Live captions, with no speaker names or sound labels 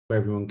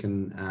everyone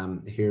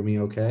can hear me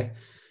okay.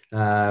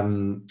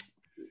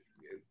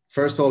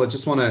 First of all, I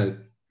just want to,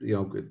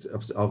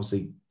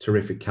 obviously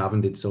terrific.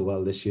 Cavan did so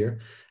well this year,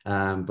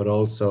 but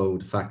also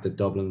the fact that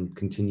Dublin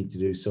continued to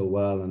do so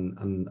well.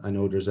 And I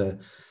know there's a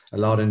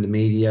lot in the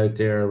media out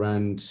there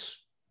around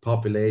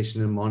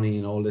population and money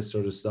and all this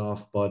sort of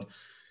stuff, but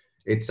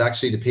it's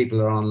actually the people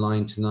that are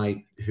online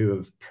tonight who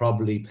have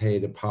probably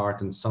played a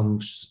part in some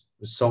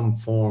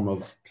form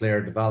of player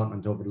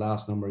development over the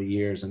last number of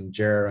years. And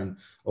Ger and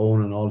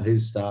Owen and all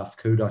his staff,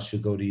 kudos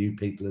should go to you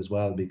people as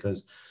well,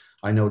 because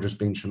I know there's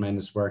been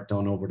tremendous work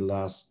done over the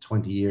last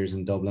 20 years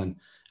in Dublin,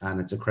 and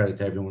it's a credit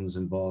to everyone who's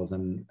involved.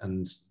 And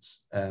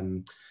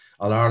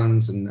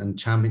All-Irelands and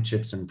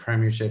championships and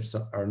premierships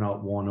are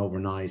not won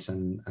overnight,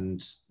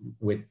 and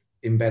with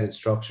embedded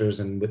structures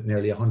and with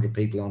nearly 100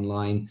 people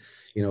online,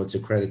 it's a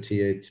credit to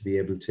you to be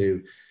able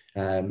to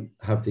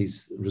have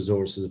these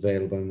resources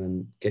available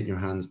and get your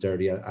hands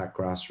dirty at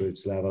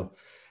grassroots level.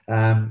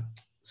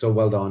 So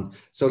well done.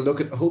 So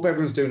look, I hope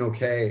everyone's doing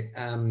okay.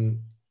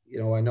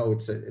 I know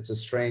it's a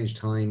strange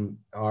time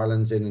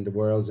Ireland's in and the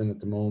world's in at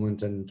the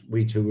moment, and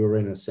we too were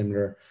in a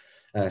similar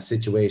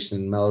situation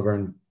in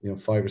Melbourne,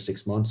 5 or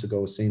 6 months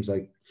ago. It seems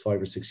like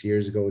 5 or 6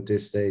 years ago at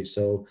this stage.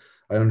 So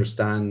I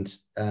understand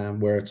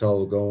where it's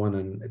all going,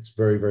 and it's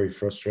very, very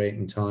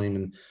frustrating time.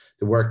 And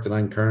the work that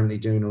I'm currently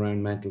doing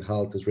around mental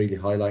health is really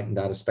highlighting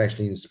that,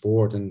 especially in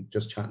sport. And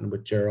just chatting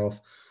with Ger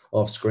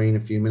off screen a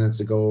few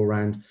minutes ago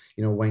around,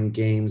 when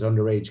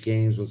underage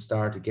games will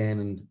start again,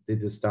 and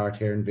did they start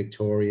here in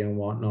Victoria and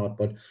whatnot.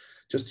 But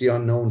just the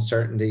unknown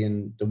certainty.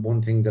 And the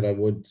one thing that I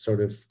would sort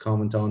of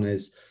comment on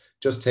is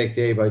just take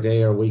day by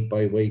day or week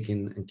by week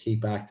and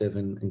keep active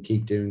and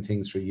keep doing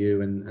things for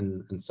you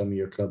and some of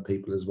your club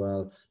people as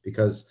well,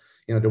 because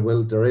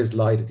there is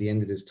light at the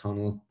end of this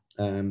tunnel.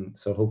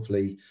 So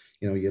hopefully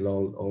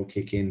you'll all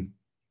kick in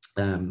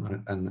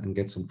and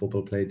get some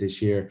football played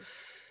this year.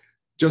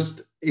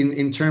 Just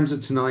in terms of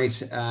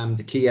tonight,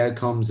 the key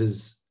outcomes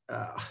is,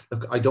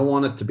 look, I don't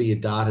want it to be a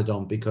data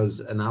dump,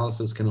 because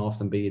analysis can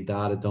often be a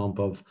data dump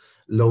of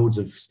loads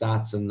of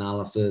stats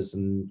analysis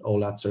and all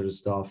that sort of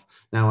stuff.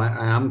 Now,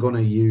 I am going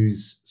to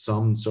use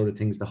some sort of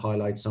things to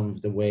highlight some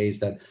of the ways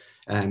that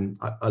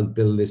I'll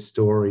build this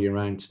story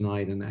around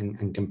tonight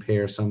and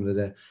compare some of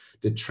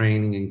the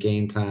training and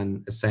game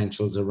plan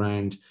essentials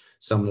around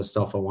some of the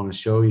stuff I want to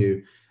show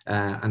you.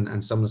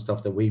 And some of the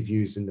stuff that we've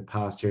used in the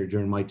past here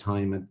during my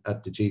time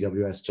at the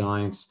GWS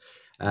Giants.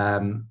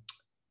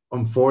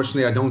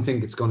 Unfortunately, I don't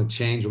think it's going to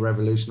change or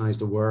revolutionize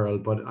the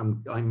world, but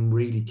I'm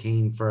really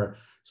keen for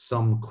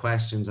some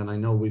questions, and I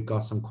know we've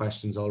got some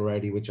questions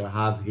already, which I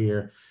have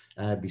here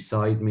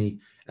beside me,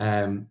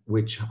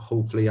 which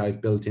hopefully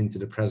I've built into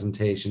the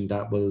presentation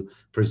that will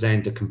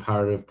present a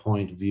comparative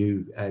point of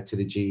view to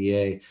the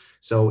GAA.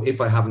 So if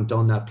I haven't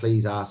done that,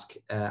 please ask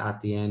at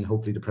the end.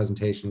 Hopefully the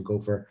presentation will go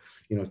for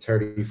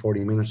 30, 40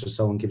 minutes or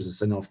so, and gives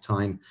us enough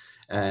time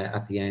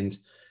at the end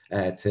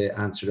to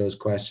answer those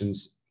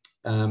questions.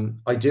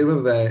 I do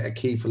have a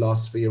key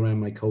philosophy around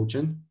my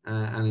coaching,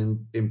 and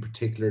in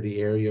particular the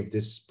area of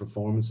this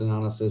performance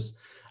analysis.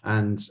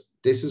 And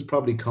this is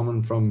probably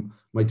coming from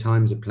my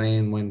times of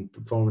playing, when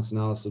performance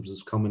analysis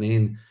was coming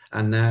in,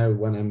 and now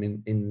when I'm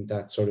in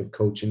that sort of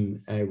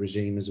coaching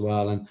regime as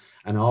well.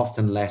 And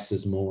often less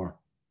is more.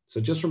 So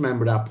just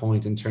remember that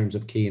point in terms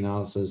of key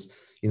analysis.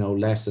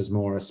 Less is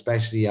more,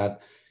 especially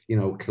at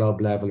club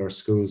level or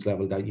schools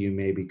level that you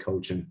may be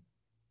coaching.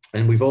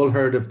 And we've all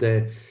heard of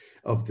the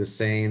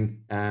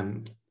saying,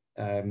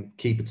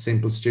 keep it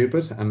simple,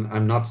 stupid. And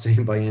I'm not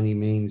saying by any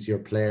means your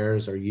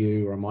players or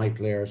you or my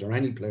players or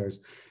any players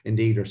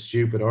indeed are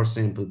stupid or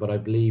simple, but I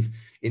believe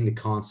in the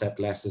concept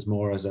less is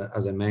more, as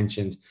I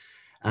mentioned.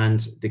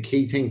 And the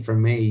key thing for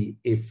me,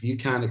 if you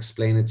can't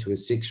explain it to a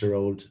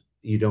 6-year-old,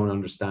 you don't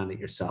understand it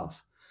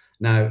yourself.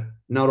 Now,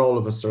 not all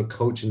of us are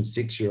coaching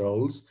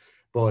 6-year-olds,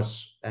 but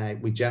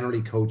we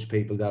generally coach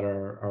people that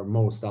are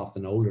most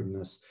often older than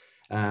us.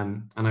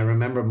 And I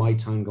remember my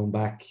time going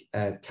back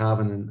at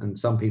Cavan, and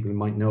some people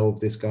might know of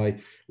this guy,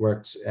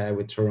 worked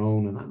with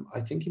Tyrone, and I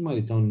think he might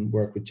have done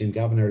work with Jim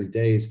Gavin early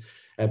days.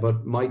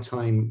 But my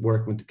time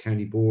working with the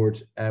county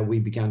board, we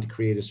began to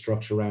create a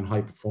structure around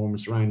high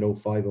performance around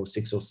 05,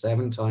 06,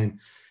 07 time,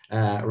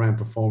 around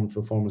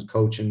performance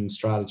coaching,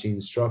 strategy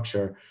and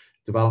structure,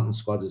 development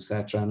squads,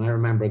 etc. And I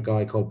remember a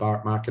guy called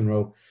Bart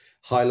McEnroe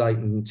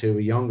highlighting to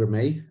a younger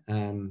me,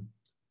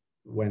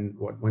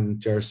 when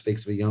Ger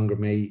speaks of a younger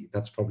me,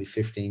 that's probably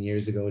 15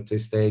 years ago at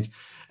this stage,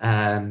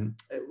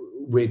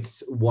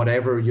 with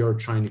whatever you're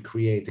trying to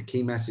create. The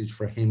key message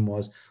for him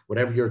was,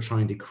 whatever you're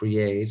trying to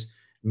create,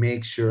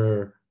 make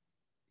sure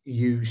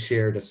you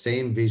share the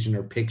same vision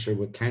or picture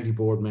with county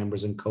board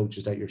members and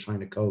coaches that you're trying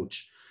to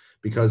coach.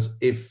 Because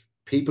if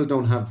people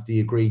don't have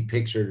the agreed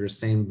picture or the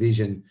same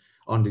vision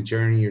on the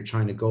journey you're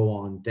trying to go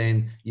on,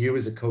 then you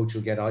as a coach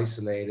will get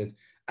isolated,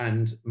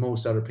 and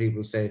most other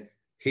people say,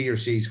 he or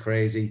she's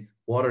crazy,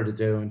 what are they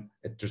doing?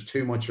 There's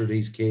too much of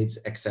these kids,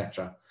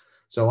 etc.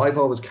 So I've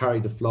always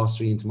carried the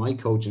philosophy into my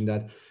coaching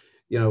that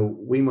you know,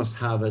 we must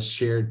have a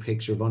shared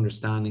picture of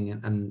understanding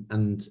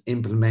and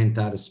implement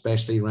that,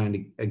 especially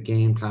around a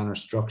game plan or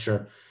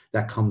structure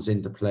that comes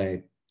into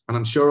play. And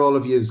I'm sure all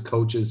of you as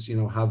coaches, you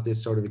know, have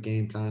this sort of a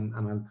game plan,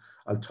 and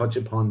I'll touch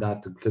upon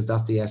that because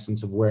that's the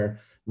essence of where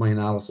my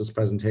analysis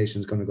presentation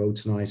is going to go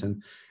tonight.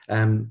 And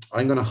I'm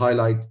going to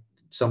highlight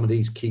some of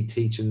these key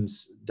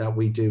teachings that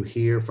we do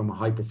here from a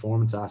high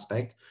performance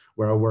aspect,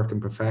 where I work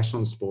in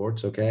professional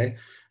sports. Okay.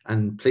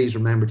 And please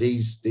remember,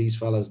 these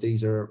fellas,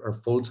 these are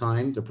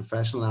full-time, they're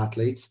professional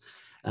athletes,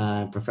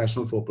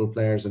 professional football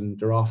players, and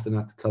they're often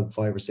at the club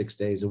 5 or 6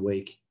 days a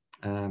week.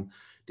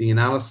 The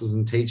analysis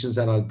and teachings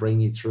that I'll bring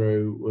you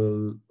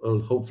through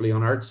will hopefully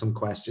unearth some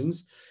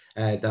questions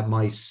that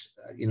might,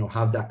 you know,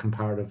 have that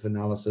comparative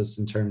analysis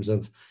in terms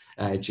of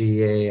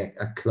GAA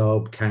at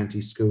club,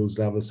 county, schools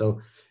level. So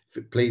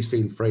please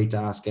feel free to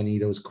ask any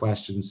of those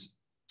questions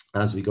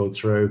as we go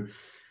through.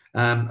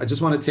 I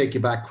just want to take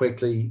you back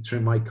quickly through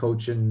my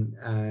coaching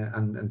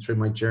and through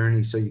my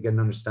journey, so you get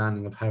an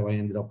understanding of how I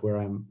ended up where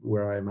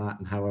I'm at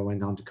and how I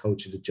went on to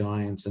coach at the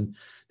Giants. And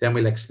then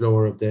we'll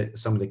explore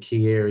some of the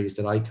key areas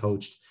that I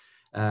coached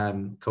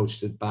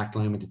the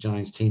backline with the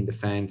Giants, team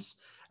defense,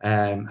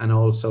 and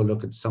also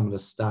look at some of the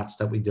stats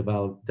that we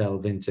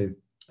delve into.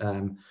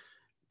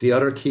 The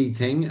other key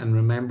thing, and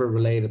remember,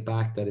 relate it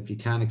back, that if you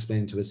can't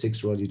explain to a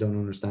 6-year-old, you don't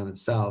understand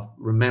itself.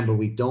 Remember,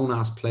 we don't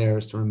ask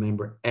players to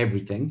remember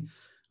everything,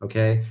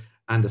 okay?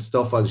 And the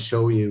stuff I'll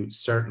show you,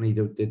 certainly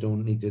they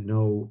don't need to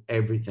know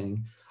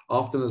everything.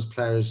 Often as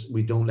players,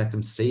 we don't let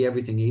them see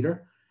everything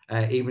either,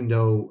 even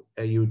though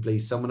you would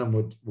believe some of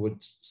them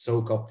would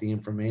soak up the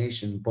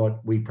information,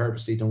 but we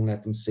purposely don't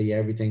let them see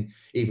everything,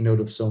 even though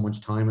they have so much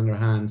time on their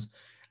hands.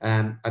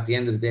 At the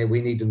end of the day,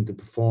 we need them to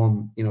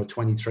perform, you know,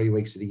 23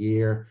 weeks of the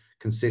year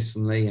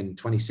consistently, and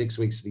 26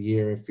 weeks of the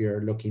year if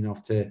you're lucky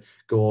enough to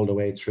go all the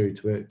way through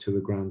to a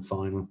grand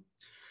final.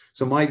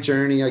 So my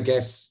journey, I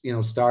guess, you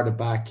know, started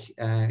back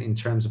in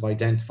terms of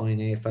identifying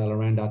AFL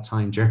around that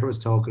time Jerry was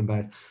talking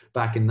about,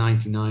 back in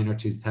 99 or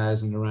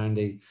 2000, around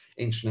the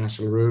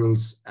international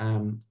rules,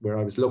 where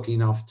I was lucky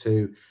enough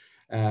to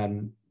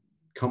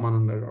come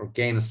on or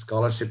gain a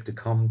scholarship to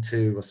come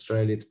to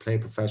Australia to play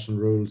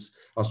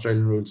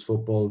Australian rules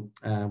football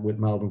with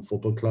Melbourne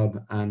Football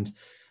Club, and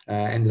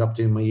ended up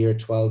doing my year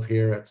 12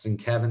 here at St.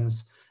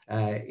 Kevin's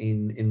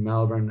in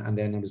Melbourne, and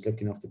then I was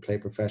lucky enough to play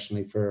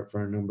professionally for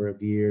a number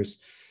of years.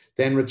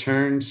 Then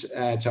returned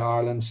to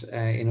Ireland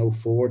in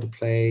 2004 to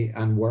play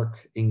and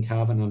work in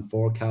Cavan and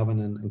for Cavan,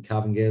 and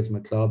Cavan Gaels, my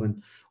club,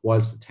 and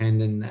whilst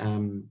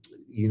attending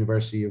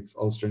University of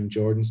Ulster in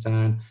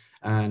Jordanstown.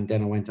 And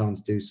then I went on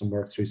to do some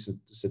work through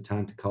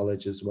Setanta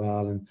College as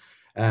well. And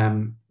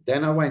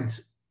then I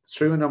went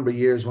through a number of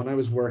years when I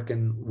was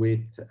working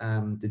with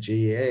the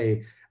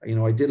GAA. You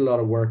know, I did a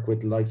lot of work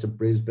with the likes of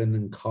Brisbane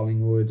and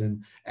Collingwood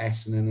and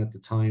Essendon at the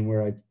time,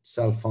 where I'd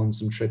self-fund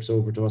some trips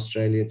over to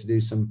Australia to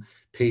do some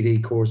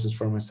PD courses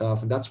for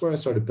myself. And that's where I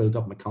sort of built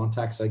up my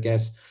contacts, I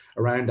guess,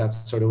 around that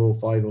sort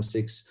of 05,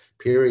 06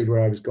 period,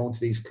 where I was going to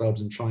these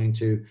clubs and trying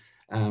to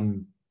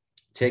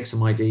take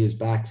some ideas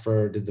back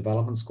for the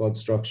development squad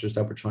structures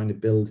that we're trying to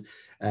build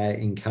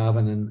in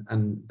Cavan.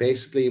 And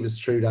basically it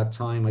was through that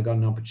time I got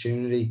an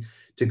opportunity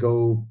to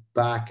go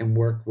back and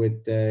work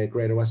with the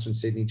Greater Western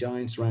Sydney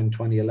Giants around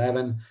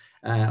 2011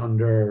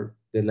 under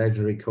the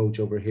legendary coach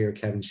over here,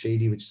 Kevin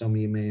Sheedy, which some of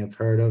you may have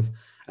heard of.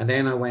 And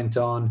then I went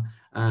on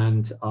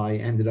and I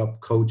ended up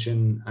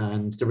coaching,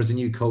 and there was a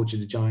new coach at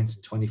the Giants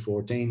in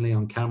 2014,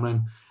 Leon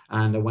Cameron,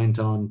 and I went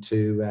on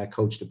to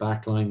coach the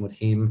backline with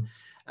him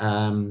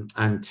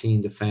and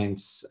team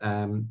defense.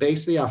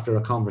 Basically, after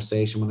a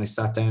conversation, when I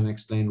sat down and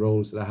explained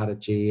roles that I had at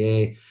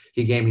GAA,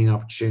 he gave me an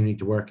opportunity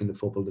to work in the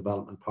football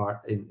development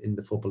in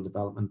the football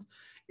development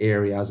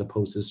area, as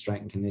opposed to the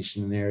strength and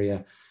conditioning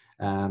area.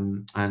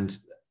 And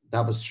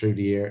that was through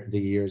the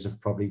years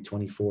of probably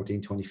 2014,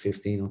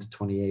 2015 onto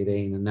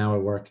 2018. And now I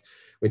work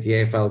with the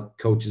AFL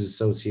Coaches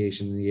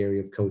Association in the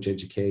area of coach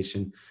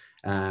education.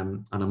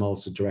 And I'm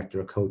also director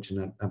of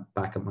coaching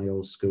back at my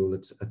old school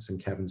at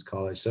St. Kevin's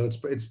College. So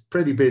it's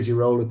pretty busy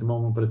role at the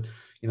moment, but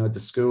you know, the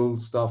school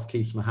stuff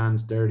keeps my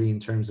hands dirty in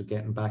terms of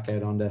getting back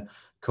out on the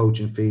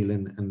coaching field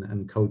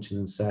and coaching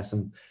and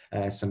assessing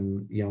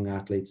some young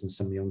athletes and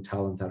some young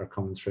talent that are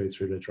coming through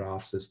the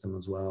draft system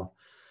as well.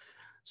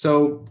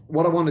 So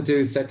what I want to do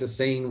is set the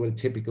scene with a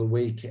typical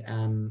week,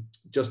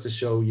 just to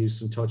show you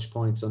some touch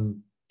points on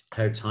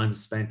how time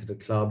is spent at the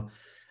club.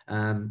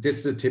 This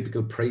is a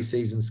typical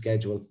pre-season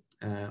schedule,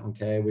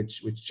 okay,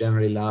 which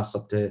generally lasts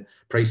up to,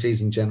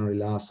 pre-season generally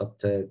lasts up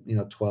to, you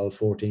know, 12,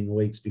 14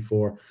 weeks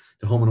before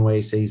the home and away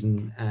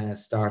season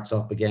starts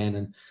up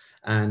again.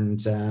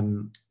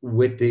 And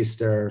with this,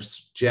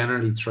 there's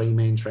generally 3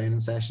 main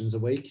training sessions a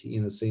week.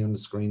 You know, see on the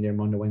screen there,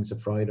 Monday, Wednesday,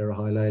 Friday are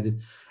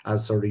highlighted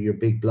as sort of your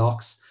big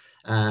blocks.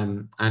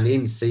 And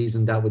in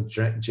season that would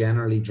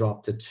generally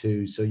drop to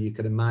 2. So you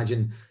could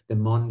imagine the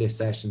Monday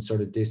session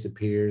sort of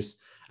disappears,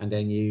 and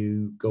then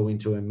you go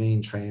into a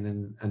main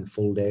training and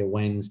full day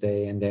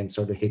Wednesday, and then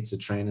sort of hits a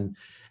training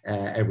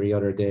every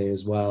other day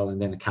as well,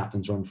 and then a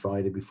captain's run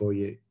Friday before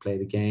you play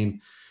the game.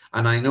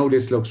 And I know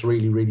this looks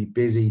really, really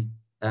busy,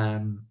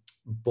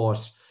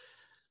 but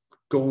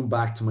going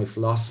back to my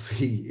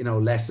philosophy,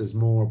 less is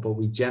more, but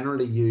we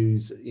generally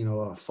use,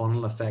 a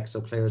funnel effect, so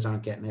players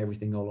aren't getting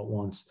everything all at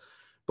once,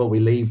 but we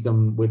leave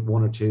them with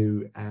one or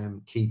two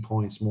key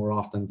points more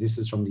often. This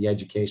is from the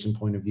education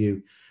point of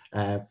view,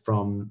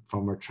 from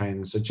our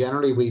training. So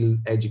generally we'll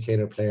educate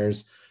our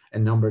players a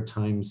number of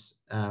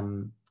times,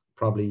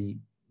 probably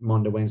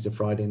Monday, Wednesday,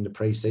 Friday in the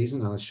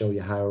pre-season. I'll show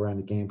you how around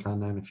the game plan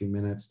now in a few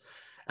minutes.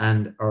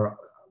 And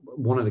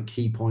one of the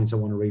key points I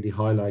want to really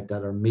highlight,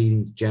 that our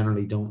meetings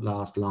generally don't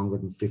last longer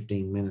than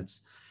 15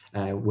 minutes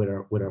with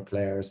our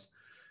players.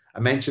 I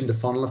mentioned the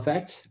funnel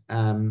effect,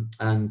 and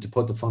to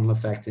put the funnel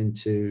effect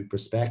into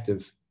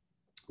perspective,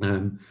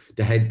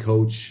 the head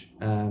coach,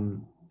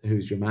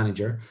 who's your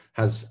manager,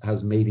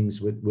 has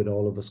meetings with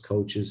all of us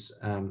coaches.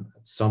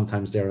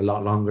 Sometimes they're a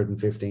lot longer than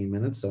 15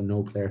 minutes, so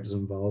no players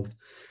involved.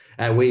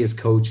 We as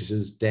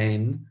coaches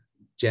then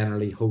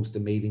generally host the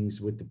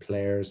meetings with the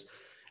players,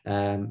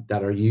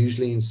 that are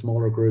usually in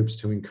smaller groups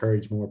to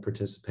encourage more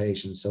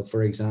participation. So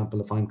for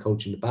example, if I'm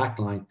coaching the back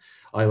line,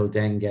 I will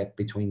then get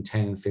between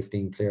 10 and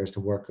 15 players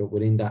to work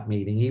within that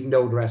meeting. Even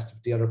though the rest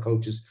of the other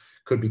coaches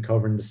could be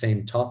covering the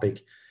same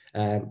topic,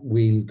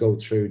 we'll go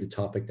through the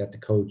topic that the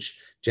coach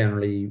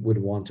generally would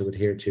want to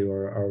adhere to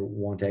or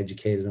want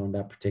educated on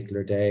that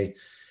particular day.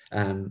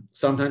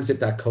 Sometimes if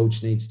that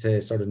coach needs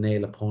to sort of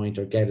nail a point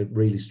or get a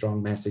really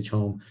strong message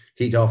home,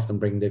 he'd often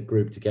bring the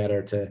group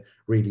together to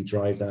really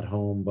drive that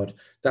home. But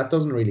that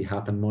doesn't really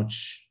happen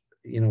much,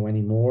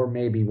 anymore.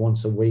 Maybe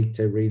once a week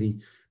to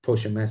really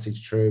push a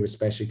message through,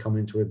 especially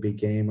coming into a big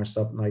game or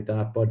something like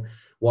that. But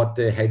what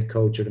the head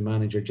coach or the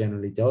manager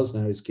generally does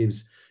now is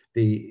gives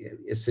the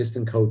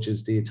assistant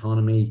coaches the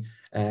autonomy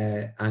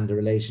and the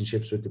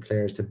relationships with the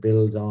players to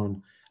build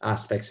on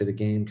aspects of the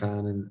game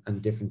plan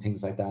and different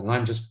things like that. And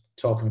I'm just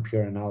talking a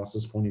pure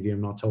analysis point of view.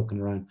 I'm not talking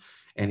around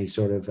any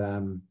sort of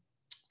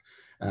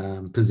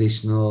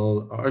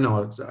positional, or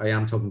no, I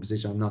am talking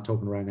position. I'm not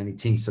talking around any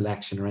team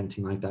selection or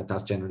anything like that.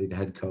 That's generally the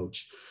head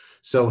coach.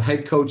 So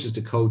head coaches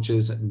to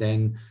coaches, and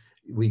then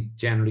we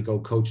generally go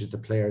coaches to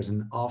players.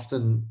 And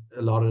often,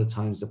 a lot of the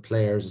times, the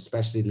players,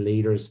 especially the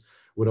leaders,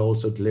 would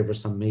also deliver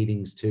some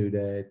meetings to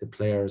the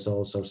players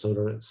also, so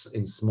they're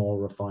in small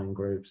refined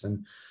groups.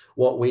 And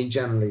what we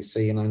generally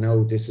see, and I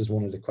know this is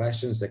one of the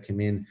questions that came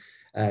in,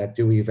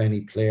 do we have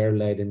any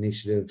player-led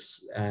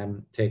initiatives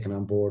taken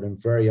on board? And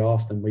very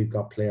often we've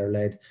got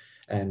player-led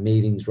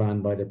meetings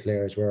run by the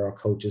players where our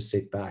coaches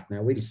sit back.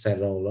 Now we'll set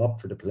it all up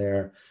for the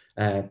player,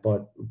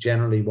 but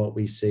generally what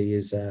we see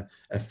is a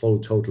full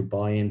total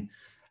buy-in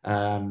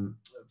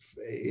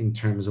in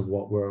terms of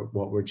what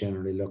we're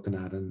generally looking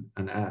at. And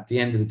at the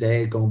end of the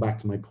day, going back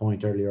to my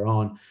point earlier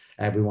on,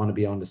 we want to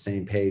be on the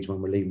same page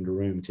when we're leaving the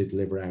room to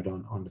deliver out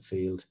on the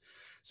field.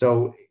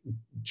 So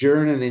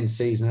during and in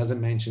season, as I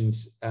mentioned,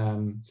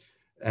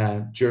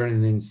 during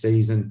and in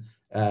season,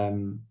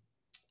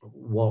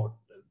 what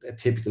a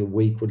typical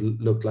week would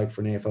look like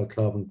for an AFL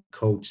club and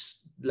coach.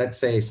 Let's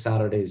say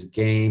Saturday's a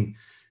game,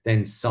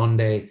 then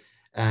Sunday,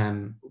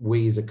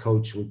 we as a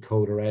coach would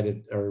code or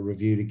edit or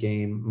review the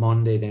game.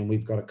 Monday, then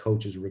we've got a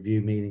coaches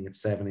review meeting at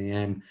 7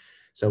 a.m.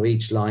 So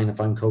each line, if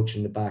I'm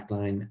coaching the back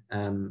line,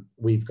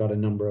 we've got a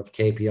number of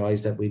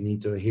KPIs that we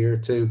need to adhere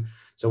to.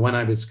 So when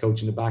I was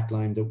coaching the back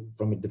line,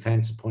 from a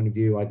defensive point of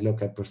view, I'd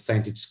look at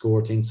percentage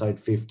scored inside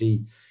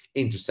 50,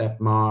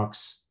 intercept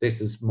marks.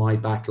 This is my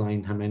back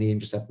line, how many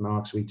intercept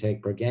marks we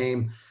take per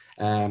game.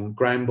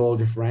 Ground ball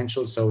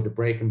differential, so the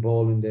breaking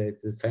ball in the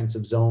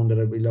defensive zone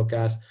that we look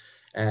at.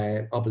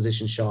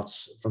 Opposition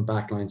shots from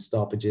backline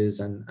stoppages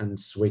and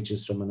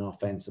switches from an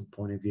offensive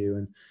point of view.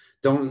 And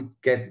don't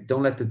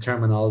let the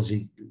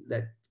terminology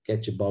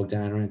get you bogged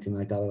down or anything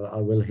like that. I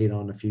will hit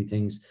on a few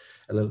things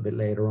a little bit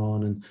later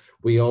on. And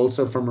we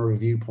also, from a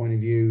review point of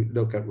view,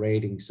 look at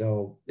rating.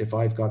 So if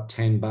I've got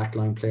 10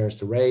 backline players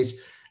to rate,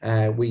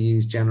 we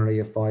use generally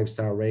a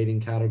 5-star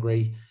rating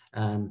category.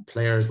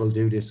 Players will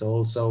do this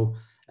also.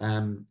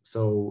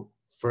 So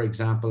for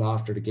example,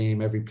 after the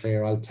game, every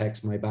player, I'll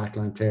text my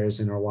backline players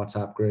in our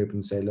WhatsApp group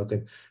and say, look,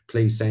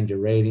 please send your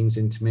ratings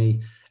in to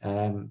me.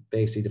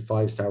 Basically, the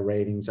 5-star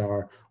ratings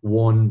are: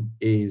 1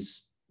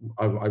 is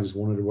I was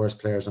one of the worst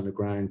players on the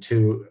ground.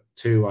 2,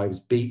 I was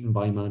beaten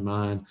by my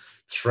man.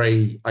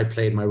 3, I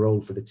played my role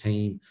for the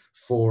team.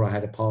 4, I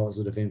had a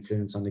positive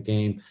influence on the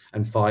game.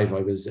 And 5,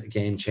 I was a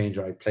game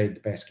changer. I played the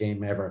best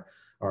game ever,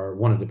 or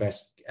one of the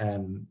best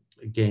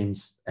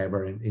games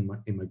ever in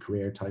my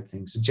career type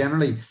thing. So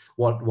generally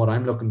what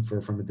I'm looking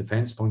for from a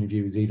defense point of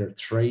view is either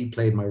 3,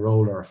 played my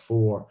role, or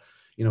 4,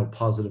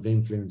 positive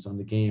influence on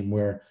the game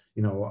where,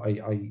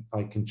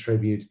 I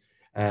contribute,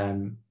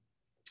 I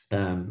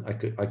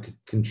could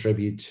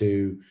contribute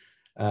to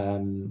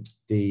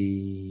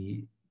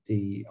the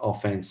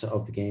offense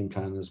of the game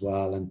plan as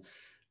well. And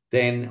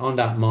Then on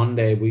that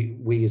Monday,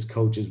 we as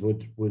coaches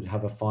would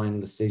have a final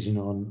decision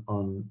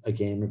on a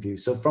game review.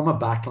 So from a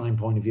backline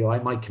point of view, I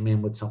might come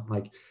in with something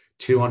like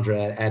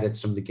 200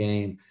 edits from the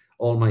game,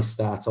 all my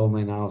stats, all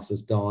my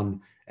analysis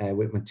done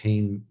with my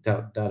team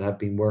that had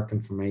been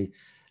working for me.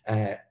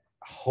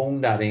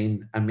 Hone that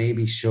in and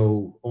maybe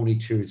show only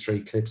 2 or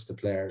 3 clips to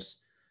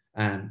players.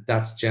 And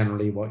that's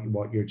generally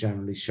what you're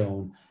generally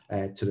shown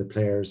to the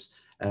players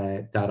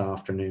that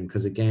afternoon,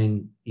 because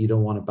again, you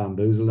don't want to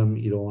bamboozle them,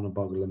 you don't want to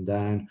boggle them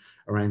down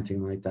or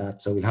anything like that.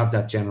 So we'll have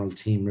that general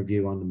team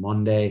review on the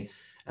Monday.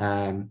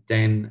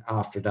 Then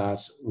after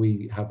that,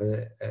 we have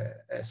a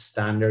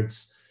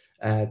standards,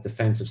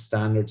 defensive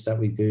standards that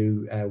we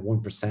do,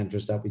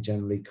 1%ers that we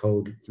generally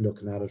code,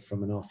 looking at it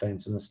from an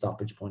offense and a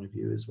stoppage point of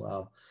view as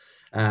well.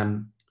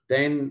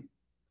 Then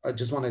I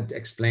just want to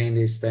explain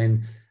this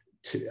then.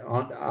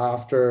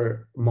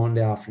 After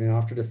Monday afternoon,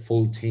 after the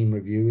full team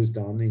review is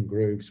done in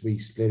groups, we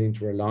split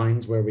into our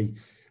lines where we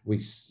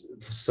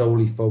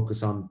solely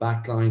focus on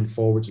backline,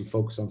 forwards and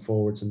focus on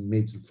forwards, and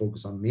mids and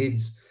focus on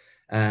mids.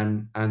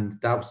 And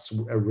that's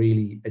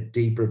a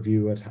deeper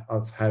view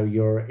of how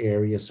your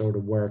area sort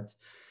of worked.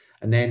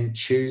 And then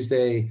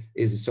Tuesday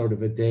is a sort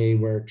of a day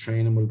where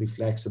training will be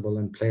flexible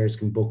and players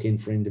can book in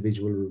for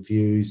individual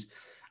reviews.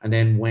 And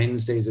then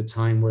Wednesday is a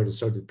time where the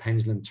sort of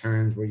pendulum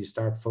turns, where you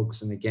start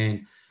focusing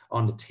again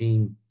on the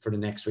team for the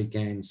next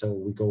weekend. So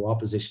we go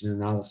opposition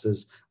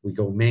analysis, we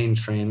go main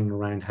training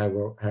around how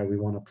we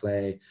want to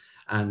play,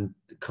 and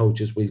the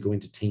coaches will go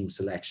into team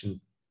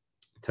selection.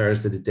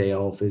 Thursday, the day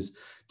off, is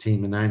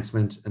team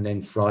announcement, and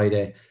then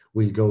Friday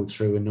we'll go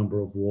through a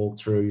number of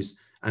walkthroughs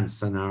and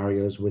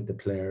scenarios with the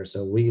players.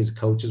 So we as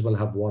coaches will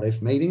have what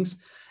if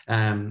meetings,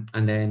 and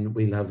then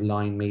we'll have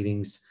line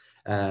meetings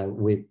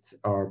with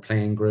our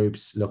playing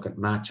groups, look at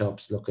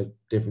matchups, look at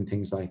different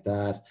things like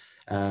that.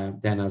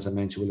 Then, as I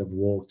mentioned, we'll have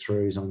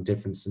walkthroughs on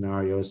different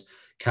scenarios.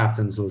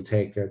 Captains will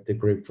take the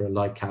group for a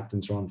light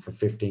captain's run for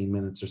 15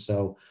 minutes or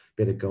so,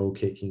 bit of goal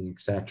kicking,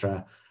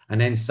 etc. And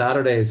then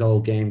Saturday is all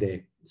game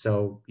day.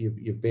 So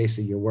you've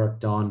basically your work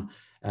done,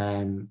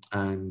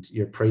 and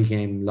your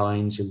pre-game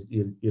lines.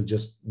 You'll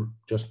just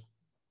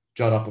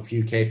jot up a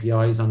few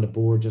KPIs on the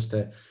board just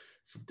to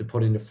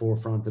put in the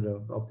forefront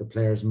of the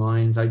players'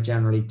 minds. I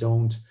generally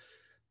don't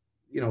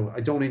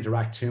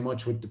interact too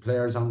much with the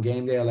players on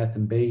game day. I let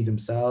them be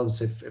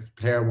themselves. If a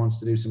player wants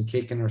to do some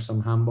kicking or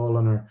some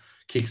handballing or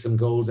kick some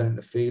goals out in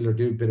the field or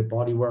do a bit of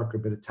body work or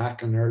a bit of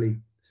tackling early,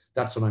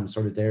 that's what I'm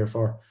sort of there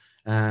for.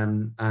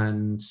 And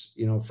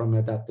from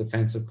that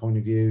defensive point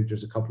of view,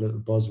 there's a couple of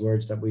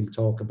buzzwords that we'll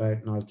talk about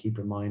and I'll keep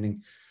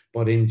reminding.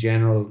 But in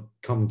general,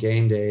 come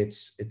game day,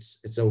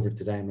 it's over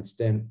to them. It's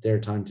their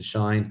time to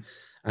shine.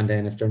 And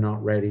then if they're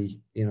not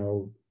ready, they're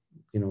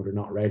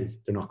not ready.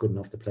 They're not good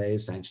enough to play,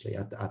 essentially,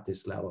 at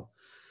this level.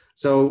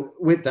 So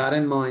with that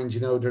in mind,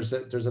 there's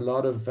a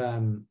lot of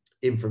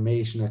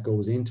information that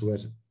goes into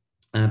it,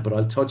 but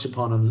I'll touch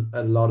upon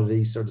a lot of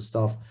these sort of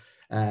stuff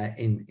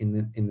in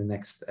the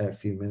next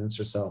few minutes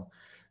or so.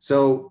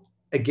 So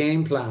a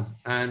game plan,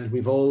 and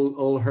we've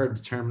all heard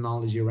the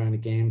terminology around a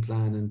game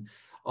plan, and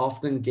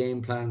often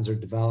game plans are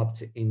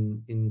developed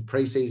in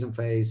pre-season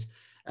phase,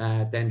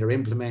 then they're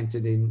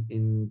implemented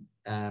in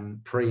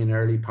pre and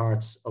early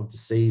parts of the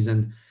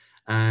season,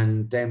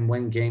 and then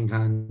when games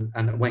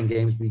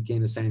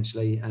begin,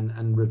 essentially,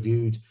 and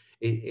reviewed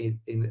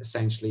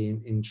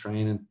in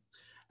training.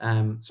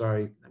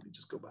 Sorry, let me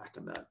just go back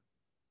on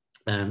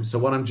that. So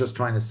what I'm just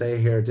trying to say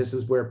here, this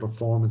is where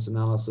performance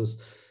analysis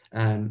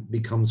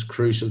becomes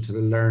crucial to the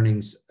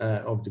learnings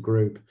of the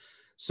group.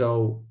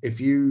 So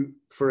if you,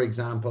 for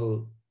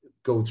example,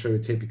 go through a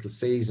typical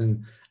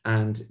season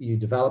and you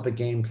develop a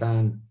game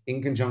plan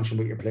in conjunction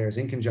with your players,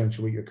 in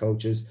conjunction with your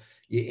coaches,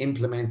 you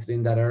implement it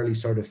in that early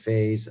sort of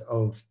phase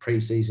of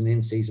pre-season,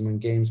 in season, when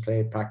games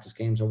played, practice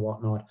games or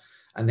whatnot.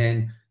 And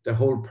then the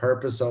whole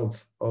purpose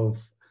of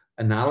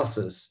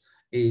analysis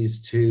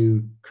is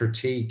to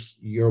critique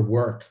your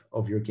work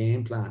of your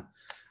game plan.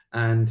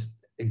 And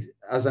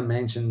as I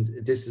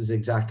mentioned, this is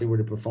exactly where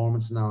the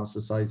performance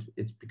analysis side,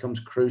 it becomes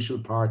crucial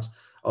parts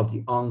of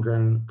the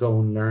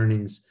ongoing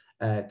learnings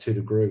to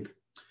the group.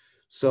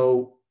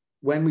 So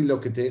when we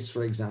look at this,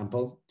 for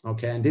example,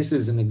 okay, and this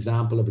is an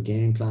example of a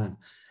game plan,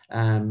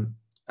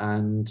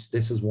 and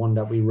this is one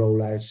that we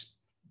roll out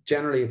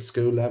generally at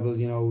school level,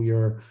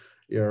 your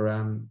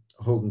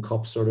Hogan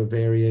Cup sort of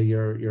area,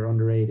 your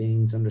under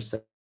 18s, under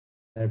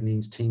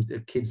 17s teams,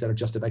 kids that are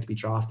just about to be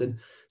drafted.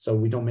 So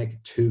we don't make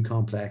it too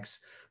complex.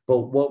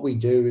 But what we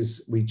do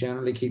is we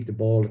generally keep the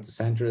ball at the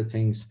center of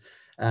things.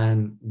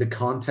 The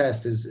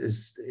contest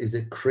is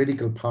a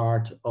critical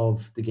part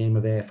of the game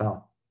of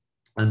AFL.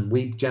 And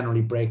we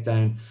generally break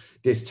down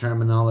this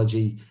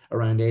terminology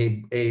around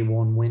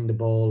A1, win the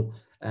ball,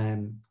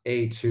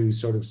 A2,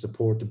 sort of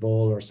support the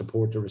ball or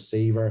support the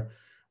receiver.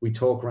 We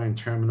talk around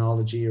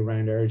terminology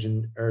around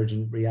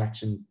urgent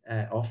reaction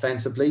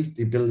offensively,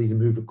 the ability to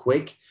move it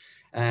quick.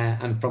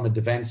 And from a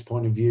defense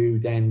point of view,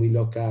 then we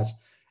look at,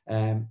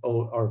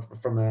 or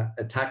from an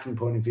attacking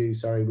point of view,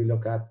 we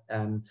look at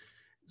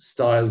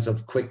styles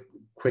of quick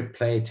quick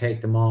play,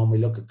 take them on. We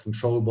look at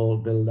control ball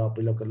build up.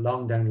 We look at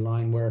long down the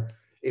line, where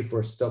if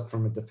we're stuck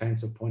from a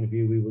defensive point of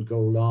view, we would go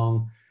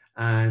long.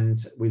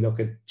 And we look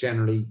at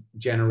generally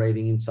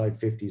generating inside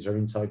 50s or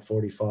inside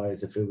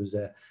 45s if it was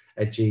a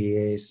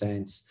GAA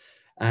sense.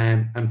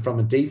 And from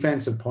a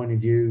defensive point of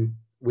view,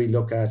 we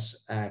look at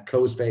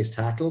close space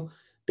tackle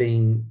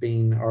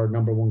being our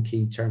number one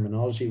key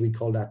terminology. We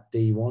call that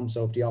D1.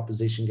 So if the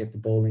opposition get the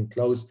ball in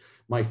close,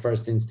 my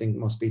first instinct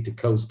must be to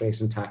close space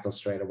and tackle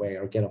straight away,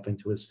 or get up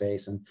into his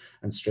face and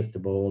strip the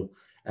ball.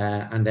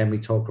 And then we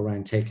talk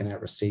around taking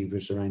out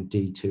receivers around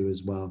D2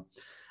 as well.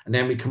 And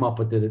then we come up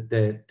with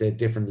the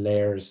different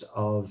layers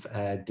of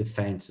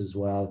defense as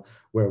well,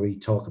 where we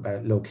talk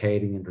about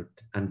locating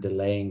and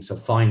delaying. So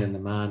finding the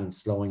man and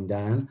slowing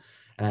down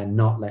and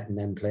not letting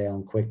them play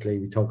on quickly.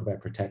 We talk about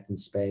protecting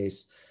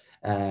space.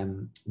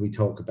 We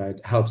talk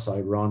about help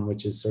side run,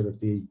 which is sort of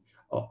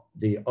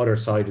the other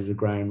side of the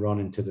ground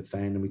running to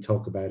defend. And we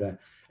talk about a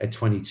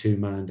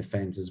 22-man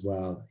defense as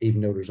well,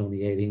 even though there's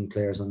only 18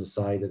 players on the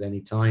side at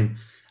any time.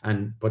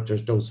 But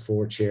there's those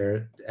 4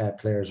 chair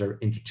players are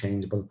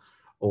interchangeable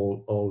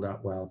all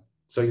that well.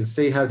 So you'll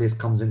see how this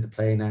comes into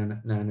play now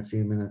in a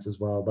few minutes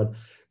as well. But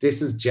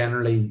this is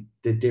generally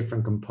the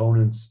different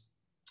components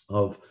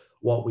of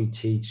what we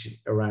teach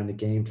around the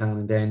game plan,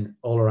 and then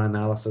all our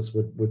analysis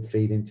would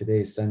feed into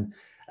this.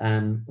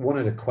 And one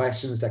of the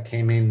questions that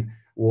came in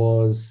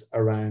was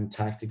around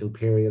tactical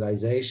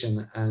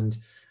periodization, and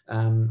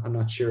I'm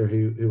not sure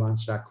who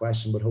answered that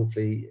question, but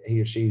hopefully he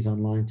or she's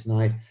online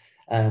tonight.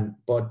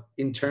 But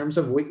in terms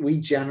of we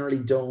generally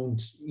don't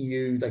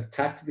use, like,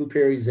 tactical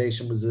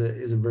periodization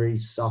is a very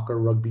soccer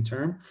rugby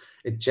term.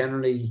 It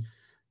generally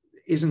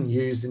isn't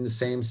used in the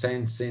same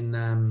sense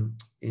in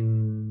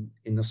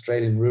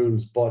Australian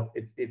rules, but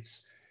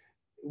it's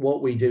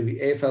what we do.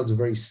 AFL is a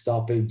very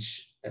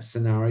stoppage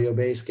scenario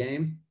based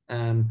game,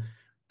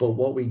 but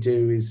what we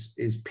do is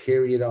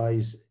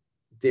periodize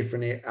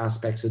different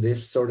aspects of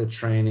this sort of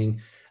training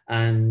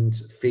and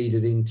feed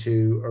it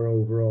into our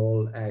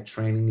overall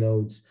training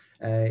loads,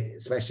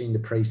 especially in the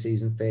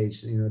pre-season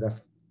phase,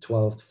 that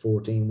 12 to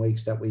 14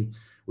 weeks that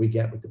we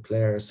get with the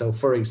players. So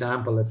for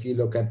example, if you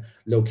look at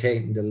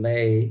locate and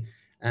delay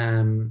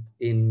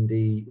in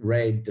the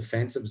red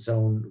defensive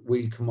zone,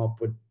 we'll come up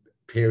with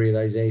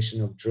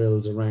periodization of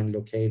drills around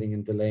locating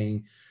and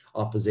delaying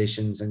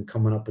oppositions and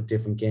coming up with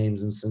different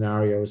games and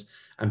scenarios,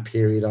 and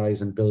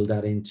periodize and build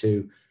that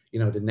into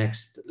the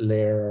next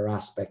layer or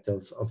aspect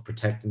of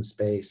protecting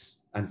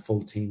space and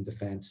full team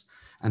defense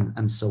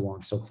and so on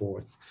and so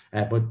forth.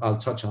 But I'll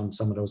touch on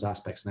some of those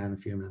aspects now in a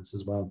few minutes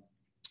as well.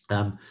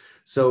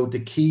 So the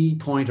key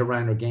point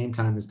around our game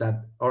plan is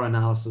that our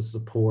analysis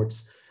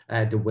supports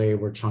the way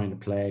we're trying to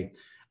play.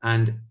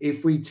 And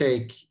if we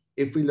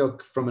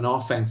look from an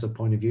offensive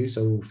point of view,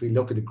 so if we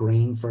look at the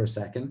green for a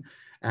second,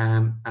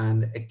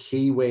 and a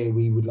key way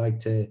we would like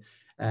to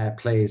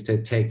play is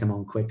to take them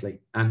on quickly.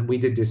 And we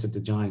did this at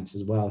the Giants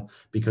as well,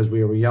 because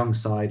we were a young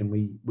side, and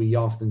we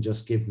often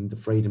just give them the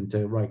freedom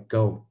to, right,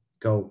 go,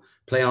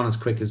 play on as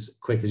quick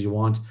as you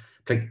want,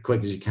 play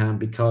quick as you can,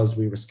 because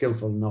we were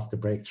skillful enough to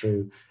break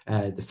through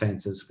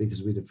defenses,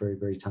 because we had a very,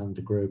 very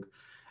talented group.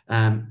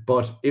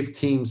 But if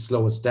teams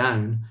slow us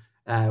down,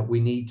 we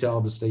need to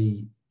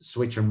obviously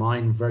switch our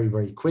mind very,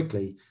 very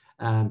quickly,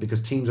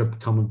 because teams are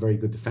becoming very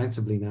good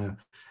defensively now,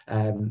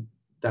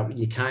 that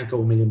you can't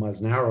go a million miles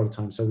an hour all the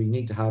time. So we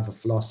need to have a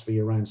philosophy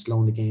around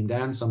slowing the game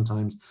down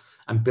sometimes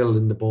and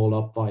building the ball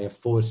up via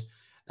foot.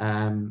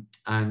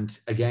 And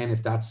again,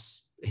 if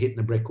that's hitting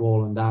a brick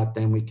wall on that,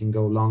 then we can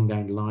go long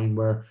down the line,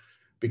 where,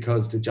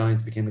 because the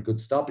Giants became a good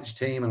stoppage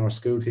team and our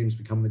school team's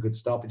becoming a good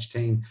stoppage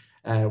team,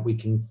 we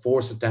can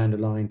force it down the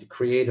line to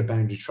create a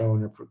boundary throw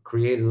and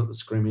create a little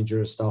scrimmage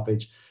or a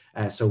stoppage.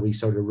 So we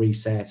sort of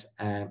reset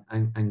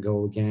and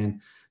go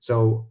again.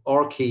 So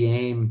our key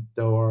aim,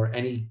 though, or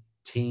any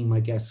team, I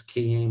guess,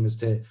 key aim is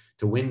to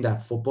win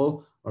that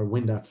football, or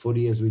win that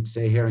footy, as we'd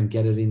say here, and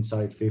get it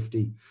inside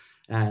 50,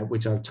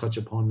 which I'll touch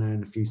upon now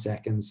in a few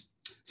seconds.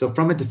 So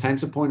from a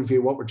defensive point of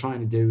view, what we're trying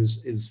to do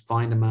is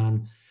find a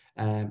man,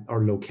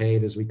 or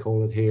locate, as we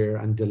call it here,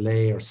 and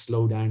delay or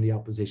slow down the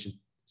opposition.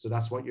 So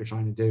that's what you're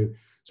trying to do.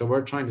 So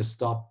we're trying to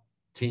stop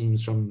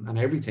teams from, and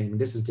every team, and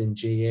this is in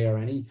GAA or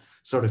any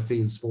sort of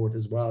field sport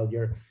as well,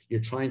 you're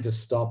trying to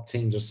stop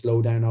teams or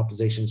slow down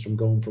oppositions from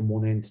going from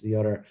one end to the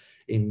other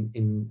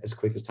in as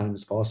quick as time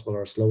as possible,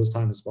 or as slow as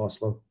time as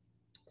possible.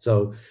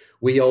 So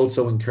we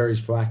also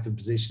encourage proactive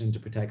positioning to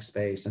protect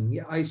space. And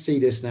yeah, I see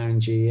this now in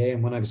GAA.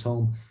 And when I was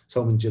home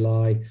in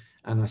July,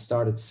 and I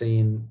started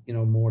seeing,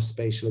 more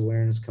spatial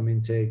awareness come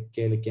into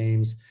Gaelic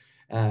games,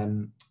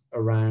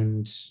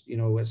 around,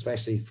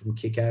 especially from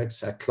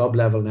kickouts at club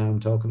level now I'm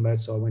talking about.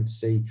 So I went to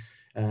see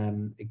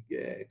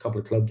a couple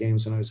of club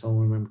games when I was home.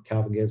 I remember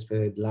Calvin Gales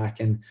played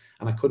Lacken,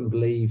 and I couldn't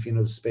believe,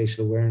 the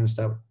spatial awareness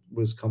that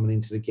was coming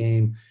into the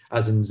game,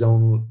 as in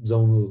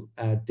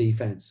zonal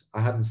defense.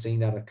 I hadn't seen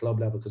that at club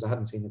level, because I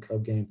hadn't seen a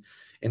club game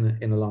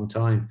in a long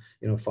time,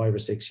 5 or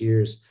 6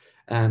 years.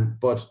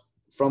 But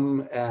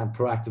from a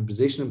proactive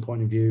positioning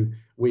point of view,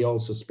 we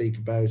also speak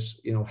about,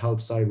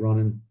 help side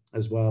running,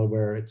 as well,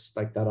 where it's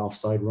like that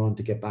offside run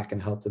to get back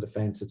and help the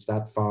defense. It's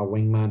that far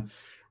wingman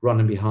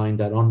running behind,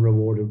 that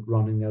unrewarded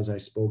running, as I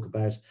spoke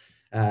about,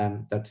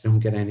 that they don't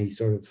get any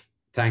sort of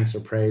thanks or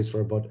praise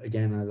for. But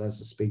again,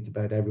 as I speak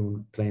about,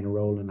 everyone playing a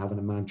role and having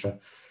a mantra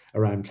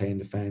around playing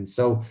defense.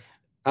 So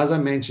as I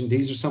mentioned,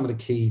 these are some of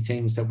the key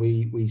things that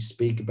we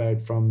speak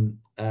about from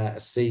a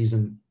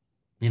season,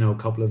 a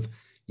couple of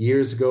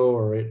years ago,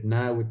 or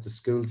now with the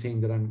school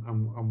team that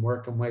I'm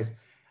working with.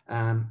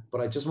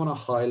 But I just want to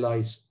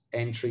highlight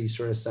entries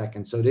for a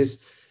second. So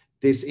this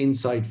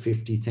inside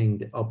 50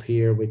 thing up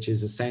here, which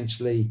is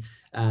essentially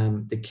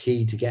the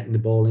key to getting the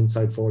ball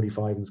inside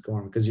 45 and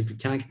scoring. Because if you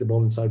can't get the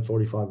ball inside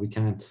 45, we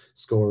can't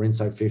score.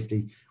 Inside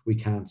 50, we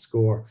can't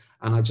score.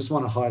 And I just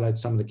want to highlight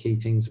some of the key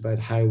things about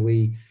how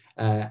we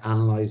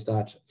analyze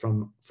that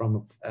from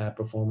a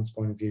performance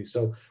point of view.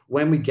 So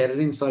when we get it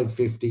inside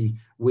 50,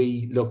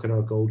 we look at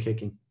our goal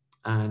kicking,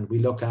 and we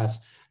look at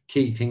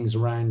key things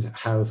around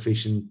how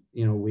efficient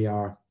we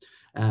are.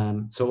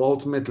 So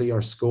ultimately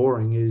our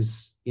scoring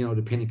is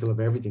the pinnacle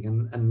of everything,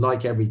 and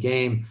like every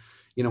game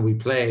we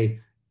play,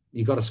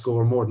 you got to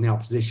score more than the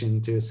opposition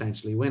to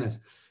essentially win it.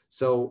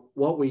 So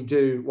what we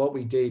did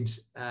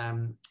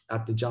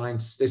at the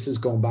Giants, this is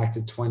going back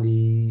to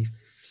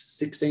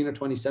 2016 or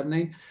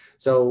 2017.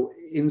 So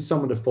in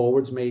some of the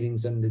forwards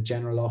meetings and the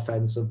general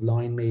offensive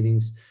line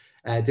meetings,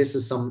 these are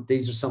some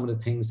of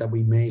the things that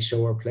we may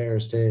show our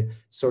players to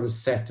sort of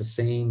set the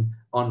scene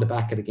on the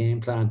back of the game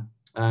plan.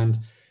 And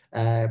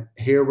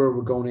here we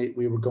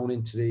were going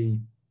into the,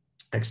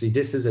 actually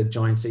this is a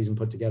joint season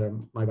put together,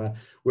 my bad.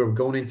 We were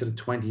going into the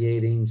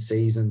 2018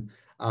 season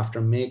after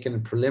making a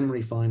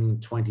preliminary final in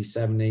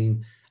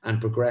 2017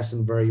 and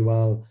progressing very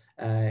well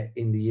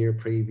in the year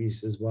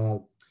previous as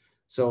well.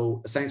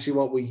 So essentially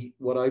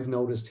what I've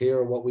noticed here,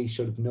 or what we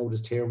should have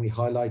noticed here, and we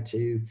highlight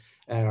to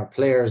our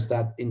players,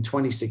 that in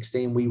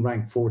 2016 we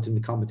ranked fourth in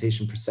the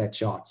competition for set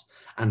shots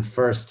and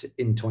first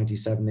in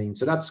 2017.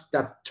 So that's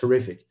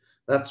terrific.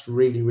 That's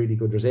really, really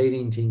good. There's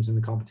 18 teams in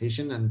the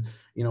competition, and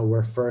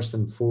we're first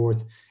and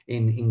fourth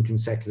in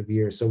consecutive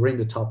years. So we're in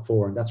the top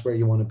four, and that's where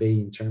you want to be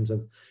in terms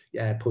of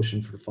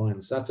pushing for the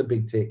finals. So that's a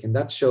big tick, and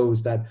that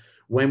shows that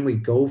when we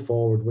go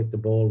forward with the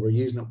ball, we're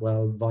using it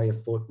well via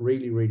foot,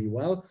 really, really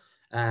well.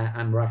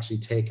 And we're actually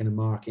taking a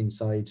mark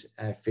inside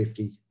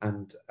 50.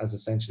 And as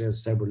I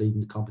said, we're leading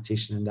the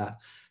competition in that.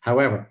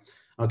 However,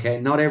 okay,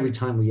 not every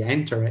time we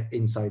enter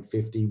inside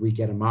 50, we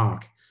get a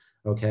mark,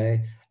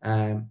 okay,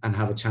 and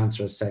have a chance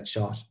for a set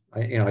shot.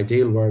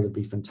 Ideal world would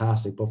be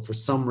fantastic. But for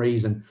some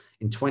reason,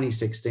 in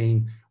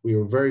 2016, we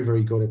were very,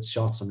 very good at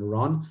shots on the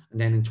run.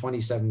 And then in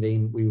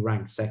 2017, we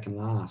ranked second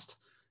last.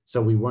 So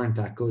we weren't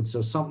that good.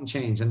 So something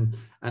changed.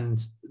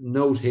 And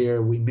note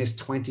here, we missed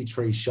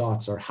 23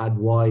 shots, or had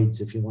wides,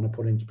 if you want to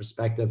put it into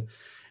perspective.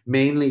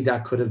 Mainly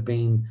that could have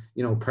been,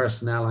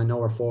 personnel. I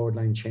know our forward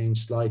line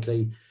changed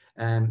slightly,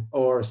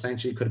 or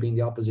essentially could have been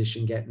the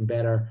opposition getting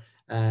better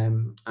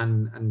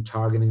and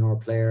targeting our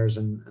players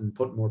and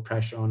putting more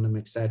pressure on them,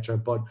 etc.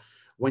 But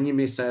when you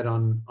miss out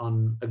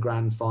on a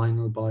grand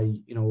final by,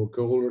 a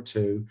goal or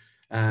two,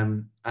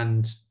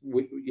 and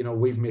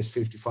we've missed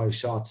 55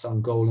 shots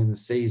on goal in the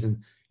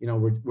season,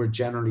 we're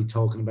generally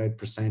talking about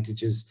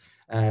percentages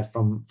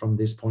from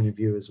this point of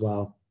view as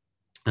well.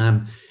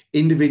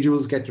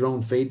 Individuals get their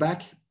own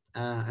feedback,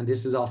 and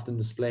this is often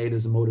displayed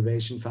as a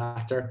motivation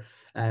factor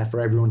for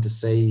everyone to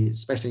see,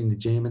 especially in the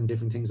gym and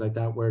different things like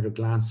that, where they're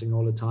glancing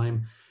all the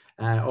time,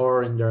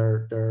 or in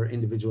their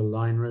individual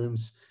line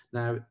rooms.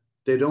 Now,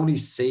 they'd only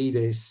see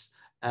this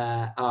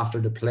after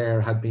the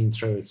player had been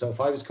through it. So if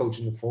I was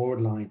coaching the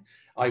forward line,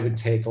 I would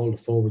take all the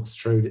forwards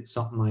through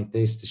something like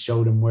this to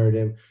show them where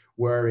they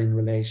were in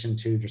relation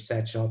to their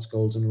set shots,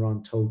 goals and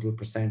run, total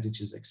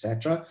percentages,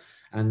 etc.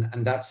 And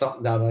that's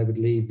something that I would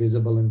leave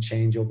visible and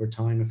change over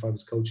time if I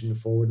was coaching the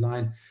forward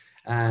line.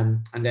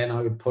 And then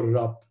I would put it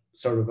up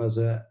sort of as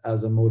a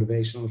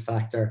motivational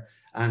factor,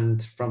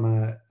 and from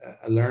a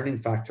learning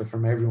factor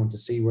from everyone to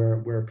see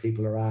where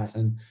people are at.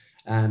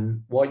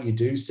 And what you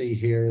do see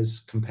here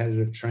is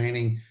competitive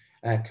training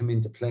come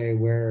into play,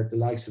 where the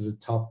likes of the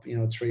top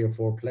 3 or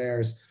 4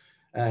 players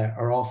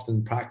are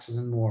often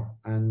practicing more.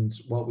 And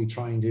what we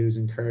try and do is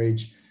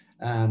encourage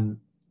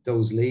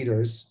those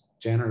leaders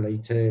generally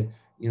to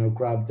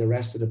grab the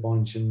rest of the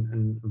bunch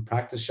and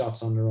practice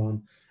shots on their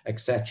own,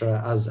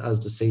 etc., as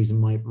the season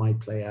might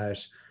play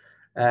out.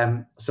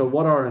 So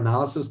what our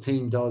analysis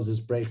team does is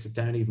breaks it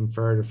down even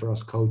further for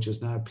us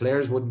coaches. Now,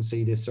 players wouldn't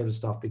see this sort of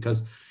stuff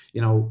because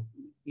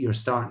you're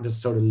starting to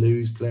sort of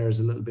lose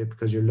players a little bit,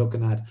 because you're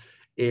looking at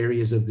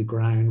areas of the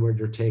ground where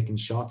they're taking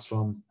shots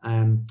from.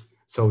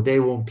 So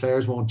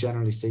players won't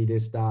generally see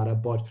this data,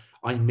 but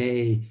I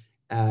may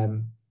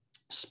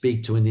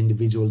speak to an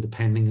individual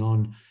depending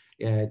on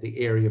the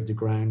area of the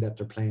ground that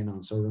they're playing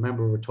on. So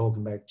remember, we're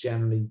talking about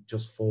generally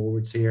just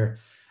forwards here.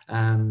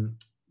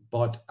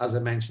 But as I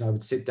mentioned, I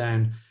would sit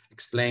down,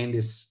 explain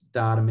this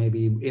data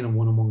maybe in a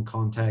one-on-one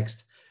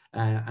context.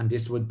 And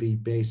this would be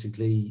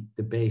basically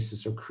the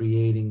basis of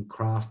creating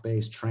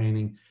craft-based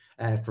training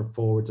for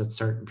forwards at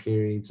certain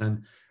periods.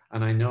 And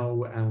I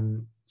know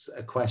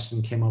a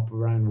question came up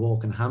around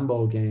walk and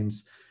handball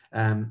games.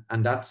 And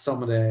that's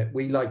some of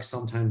we like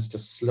sometimes to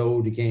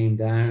slow the game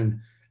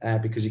down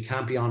because you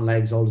can't be on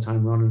legs all the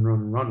time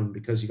running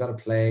because you got to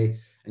play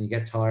and you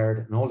get tired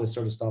and all this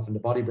sort of stuff and the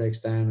body breaks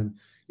down. And,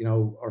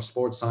 our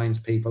sports science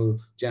people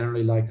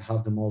generally like to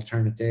have them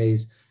alternate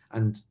days.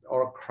 And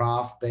our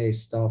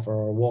craft-based stuff or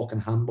our walk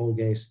and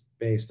handball-based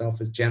stuff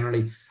is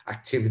generally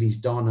activities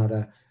done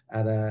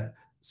at a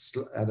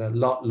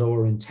lot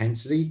lower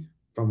intensity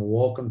from a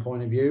walking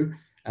point of view,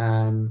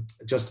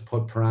 just to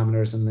put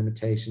parameters and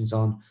limitations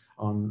on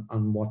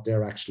what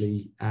they're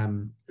actually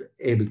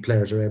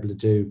players are able to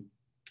do.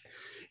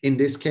 In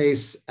this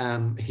case,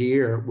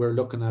 here we're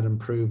looking at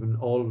improving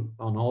on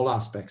all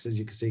aspects, as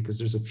you can see, because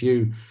there's a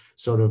few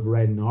sort of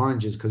red and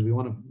oranges because we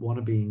want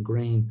to be in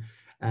green,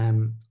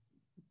 and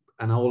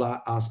all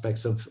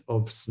aspects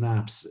of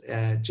snaps.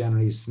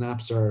 Generally,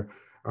 snaps are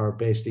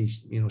basically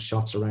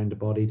shots around the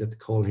body that they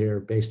call here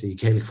basically a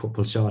Gaelic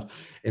football shot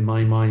in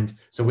my mind.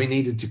 So we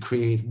needed to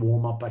create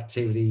warm-up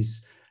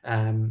activities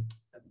and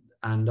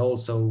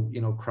also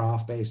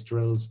craft-based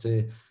drills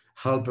to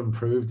help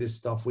improve this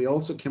stuff. We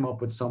also came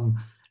up with some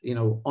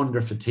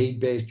under fatigue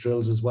based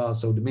drills as well.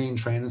 So the main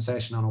training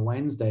session on a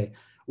Wednesday,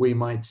 we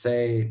might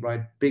say,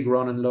 right, big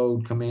running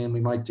load come in, we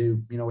might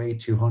do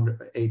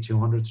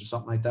 8-200s or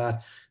something like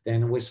that.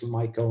 Then a whistle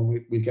might go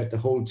and we'll get the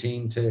whole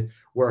team to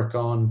work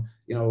on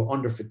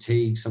under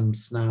fatigue, some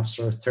snaps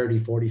for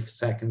 30-40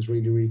 seconds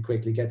really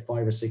quickly, get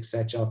 5 or 6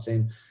 set shots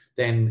in.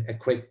 Then a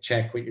quick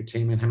check with your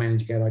team and how many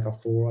did you get? I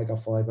got 4, I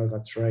got 5, I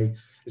got 3.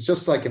 It's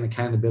just like an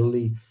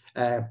accountability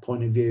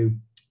point of view.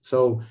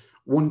 So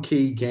one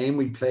key game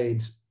we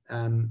played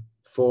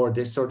for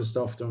this sort of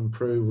stuff to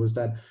improve was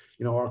that,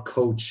 our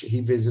coach, he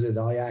visited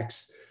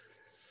Ajax, I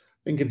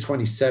think in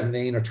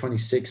 2017 or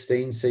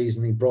 2016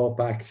 season. He brought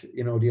back,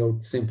 the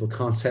old simple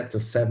concept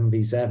of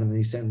 7v7. And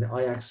he said the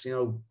Ajax,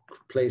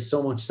 plays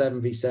so much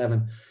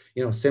 7v7,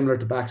 similar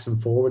to backs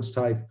and forwards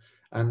type.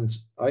 And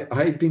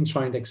I've been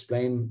trying to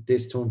explain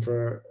this to him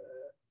for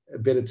a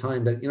bit of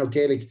time that,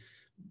 Gaelic,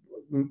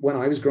 when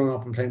I was growing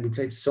up and playing, we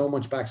played so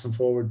much backs and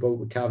forward, both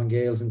with Cavan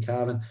Gales and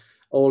Cavan,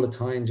 all the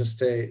time, just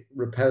to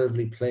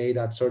repetitively play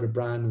that sort of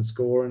brand and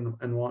score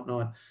and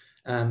whatnot.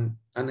 And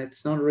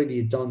it's not really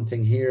a done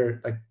thing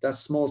here. Like that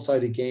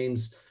small-sided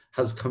games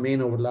has come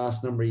in over the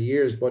last number of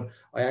years, but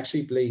I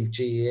actually believe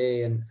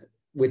GAA and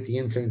with the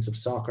influence of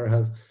soccer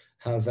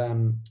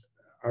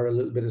are a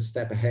little bit of a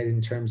step ahead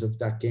in terms of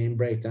that game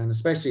breakdown,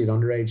 especially at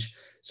underage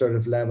sort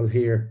of level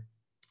here,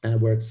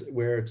 where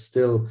it's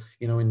still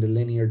in the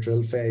linear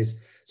drill phase.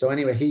 So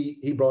anyway,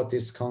 he brought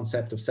this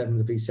concept of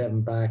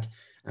 7v7 back,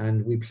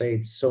 and we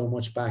played so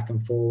much back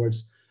and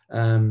forwards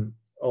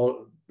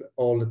all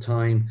the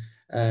time.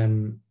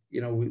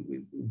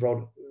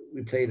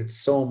 We played it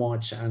so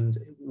much, and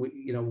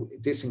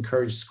this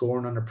encouraged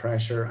scoring under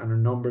pressure, and our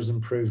numbers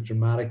improved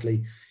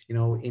dramatically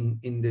in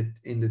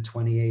the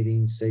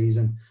 2018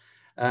 season.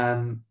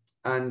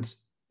 And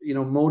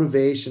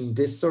motivation,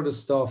 this sort of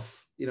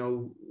stuff,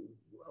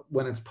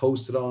 when it's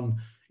posted on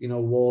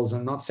walls,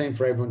 I'm not saying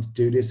for everyone to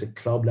do this at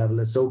club level.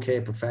 It's okay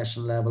at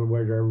professional level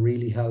where they're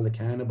really held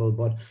accountable,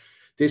 but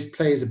this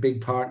plays a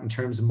big part in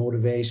terms of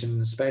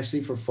motivation,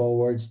 especially for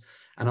forwards.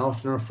 And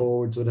often our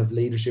forwards would have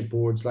leadership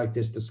boards like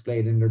this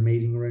displayed in their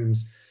meeting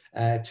rooms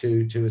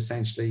to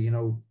essentially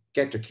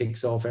get their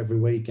kicks off every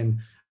week and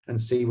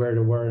see where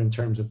they were in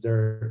terms of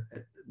their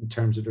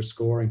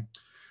scoring.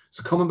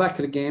 So coming back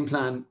to the game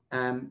plan,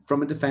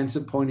 from a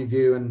defensive point of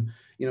view, and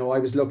I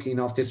was lucky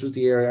enough, this was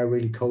the area I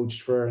really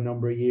coached for a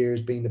number of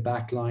years, being the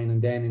back line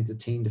and then into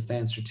team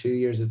defense for 2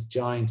 years at the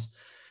Giants.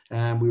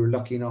 We were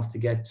lucky enough to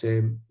get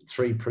to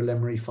 3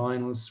 preliminary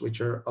finals,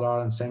 which are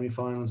All-Ireland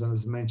semi-finals. And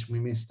as I mentioned, we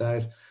missed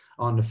out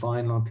on the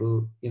final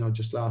until,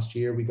 just last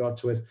year we got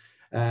to it.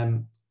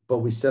 But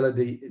we still had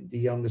the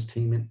youngest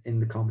team in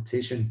the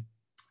competition.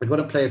 I'm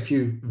going to play a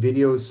few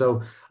videos,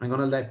 so I'm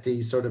going to let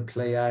these sort of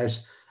play out.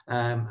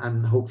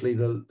 And hopefully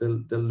they'll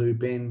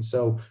loop in.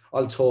 So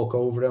I'll talk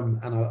over them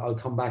and I'll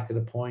come back to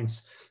the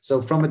points.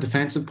 So from a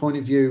defensive point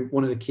of view,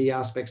 one of the key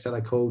aspects that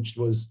I coached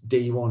was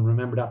D1.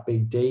 Remember that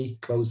big D,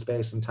 close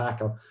space and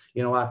tackle,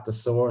 at the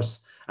source,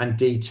 and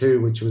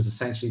D2, which was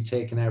essentially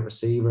taking out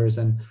receivers.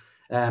 And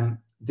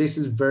this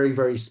is very,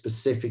 very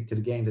specific to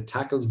the game. The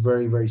tackle is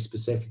very, very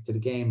specific to the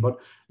game, but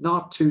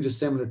not too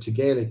dissimilar to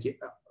Gaelic.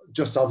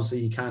 Just obviously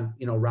you can't,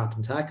 wrap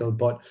and tackle,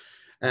 but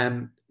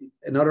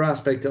another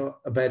aspect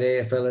about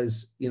AFL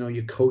is,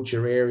 you coach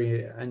your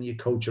area and you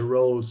coach your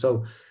role.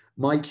 So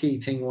my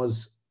key thing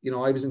was,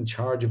 I was in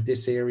charge of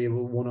this area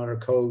with one other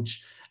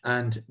coach,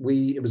 and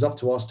it was up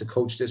to us to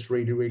coach this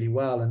really, really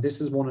well. And this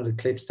is one of the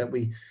clips that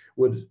we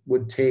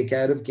would take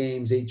out of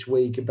games each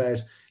week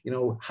about,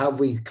 have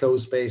we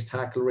close space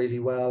tackle really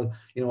well?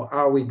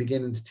 Are we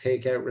beginning to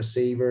take out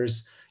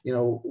receivers?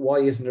 Why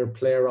isn't there a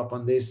player up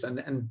on this?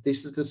 And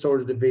this is the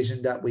sort of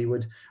division that we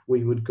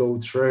would go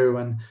through.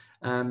 And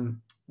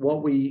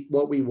what we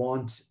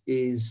want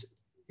is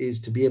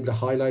to be able to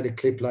highlight a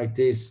clip like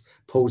this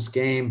post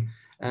game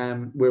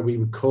where we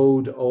would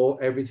code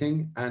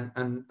everything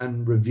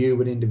and review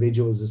with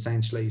individuals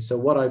essentially. So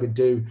what I would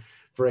do,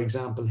 for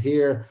example,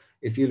 here,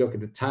 if you look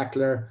at the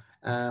tackler,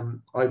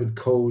 I would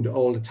code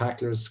all the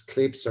tacklers'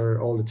 clips or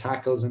all the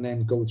tackles, and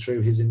then go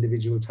through his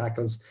individual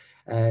tackles.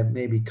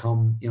 Maybe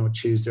come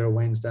Tuesday or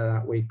Wednesday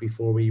that week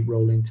before we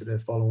roll into the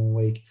following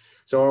week.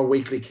 So our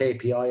weekly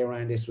KPI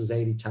around this was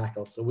 80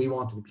 tackles. So we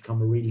wanted to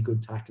become a really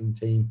good tackling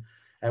team.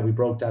 We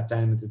broke that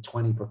down into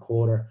 20 per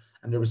quarter,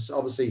 and there was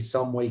obviously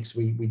some weeks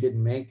we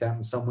didn't make that,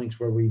 and some weeks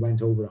where we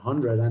went over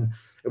 100, and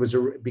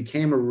it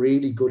became a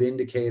really good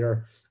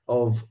indicator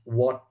of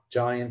what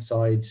Giant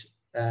side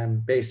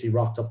basically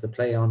rocked up to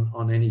play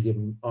on any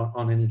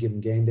given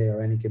game day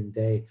or any given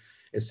day.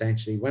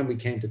 Essentially, when we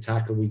came to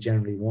tackle, we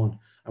generally won,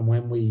 and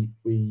when we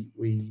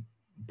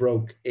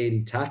broke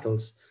 80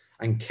 tackles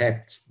and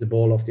kept the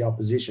ball off the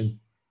opposition,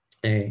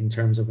 in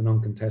terms of an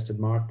uncontested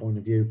mark point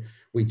of view,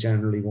 we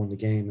generally won the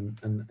game,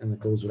 and it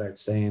goes without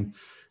saying.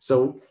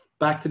 So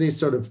back to this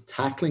sort of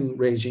tackling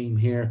regime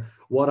here,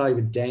 what I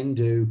would then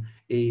do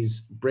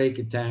is break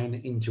it down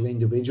into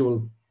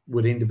individual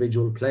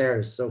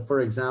players. So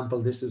for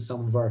example, this is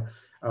some of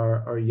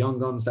our young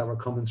guns that were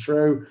coming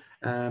through.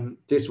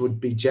 This would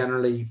be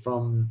generally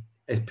from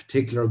a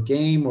particular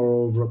game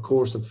or over a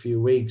course of a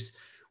few weeks,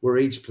 where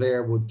each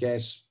player would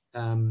get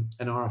an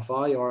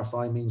RFI.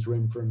 RFI means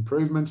room for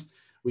improvement.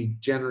 We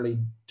generally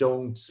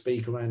don't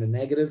speak around a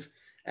negative,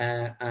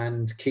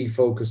 and key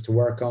focus to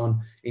work on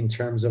in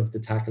terms of the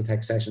tackle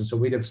tech session. So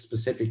we'd have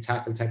specific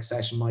tackle tech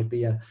session, might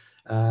be a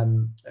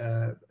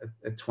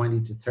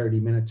 20 to 30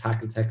 minute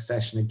tackle tech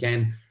session.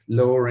 Again,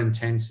 lower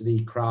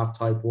intensity, craft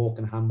type, walk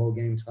and handball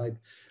game type,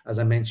 as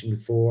I mentioned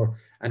before,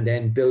 and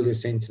then build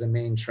this into the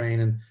main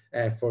training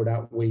for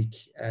that week.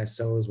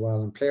 So as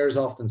well, and players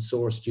often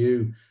sourced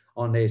you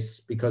on this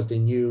because they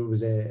knew it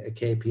was a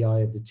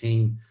KPI of the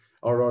team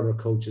or other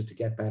coaches to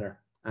get better.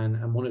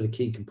 And one of the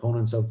key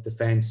components of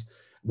defense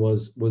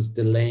was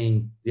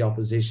delaying the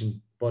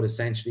opposition. But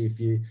essentially,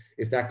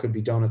 if that could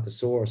be done at the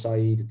source,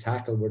 i.e. the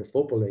tackle where the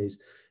football is,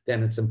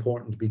 then it's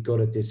important to be good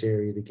at this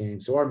area of the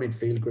game. So our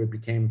midfield group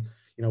became,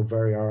 they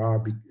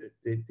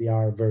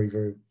are very,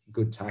 very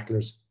good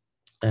tacklers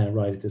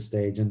right at this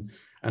stage, and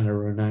are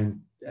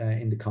renowned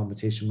in the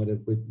competition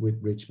with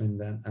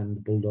Richmond and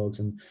the Bulldogs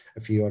and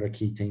a few other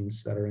key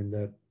teams that are in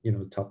the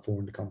top four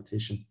in the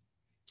competition.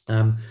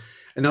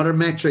 Another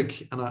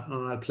metric, and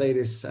I'll play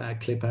this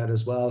clip out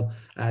as well.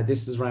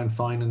 This is around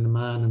finding the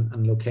man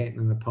and locating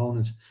an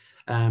opponent.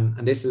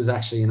 And this is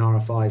actually an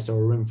RFI, so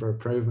a room for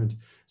improvement.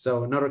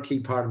 So another key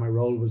part of my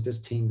role was this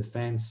team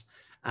defense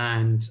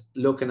and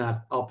looking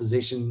at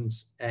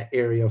opposition's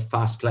area of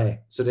fast play.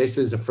 So this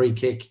is a free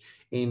kick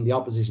in the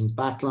opposition's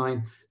back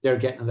line. They're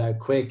getting it out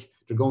quick.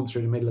 They're going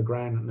through the middle of the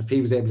ground. And if he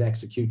was able to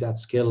execute that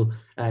skill,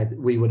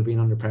 we would have been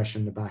under pressure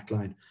in the back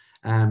line.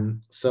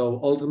 So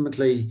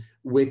ultimately,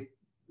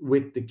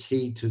 with the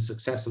key to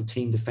successful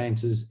team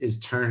defenses is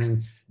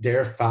turning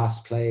their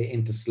fast play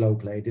into slow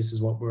play. This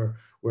is what we're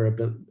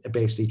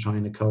basically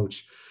trying to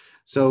coach.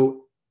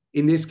 So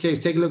in this case,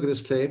 take a look at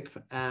this clip.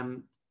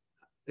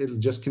 It'll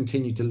just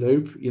continue to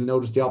loop. You'll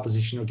notice the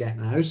opposition are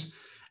getting out,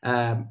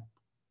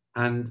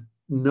 and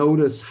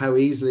notice how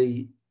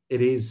easily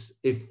it is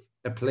if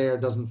a player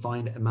doesn't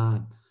find a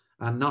man,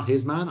 and not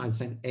his man, I'm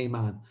saying a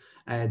man,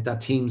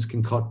 that teams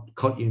can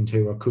cut you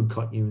into or could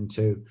cut you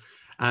into.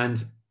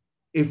 And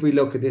if we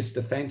look at this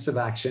defensive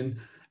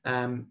action,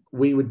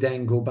 we would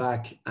then go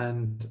back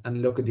and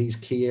look at these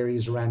key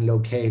areas around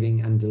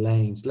locating and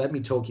delaying. So let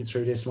me talk you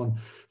through this one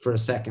for a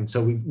second.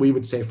 So we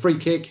would say free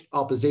kick,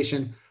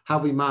 opposition.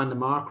 Have we manned the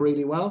mark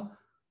really well?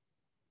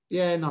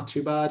 Yeah, not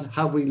too bad.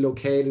 Have we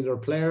located our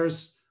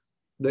players?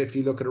 If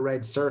you look at a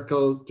red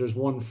circle, there's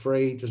one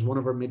free. There's one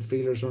of our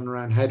midfielders running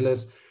around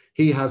headless.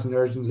 He hasn't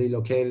urgently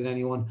located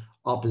anyone.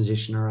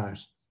 Opposition are out.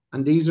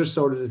 And these are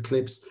sort of the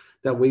clips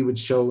that we would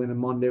show in a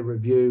Monday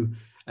review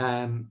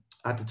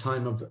at the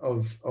time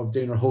of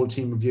doing our whole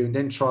team review, and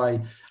then try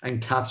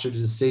and capture the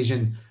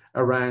decision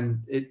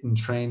around it in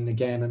training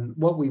again. And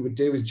what we would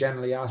do is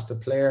generally ask the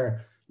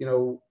player,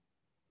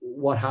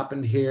 what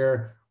happened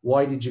here?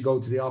 Why did you go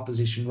to the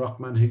opposition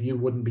ruckman who you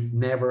would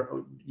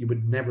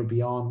never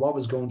be on? What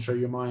was going through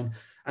your mind?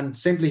 And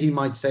simply he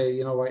might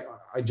say,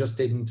 I just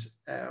didn't,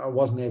 I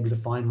wasn't able to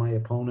find my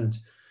opponent.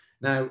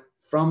 Now,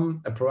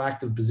 from a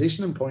proactive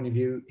positioning point of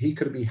view, he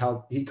could have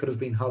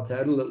been helped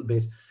out a little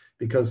bit,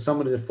 because some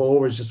of the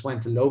forwards just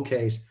went to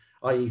locate,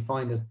 i.e.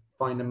 find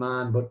a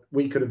man, but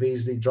we could have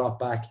easily dropped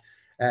back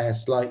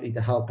slightly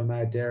to help him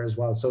out there as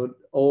well. So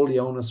all the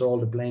onus or all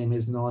the blame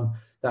isn't on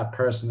that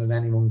person at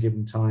any one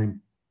given time.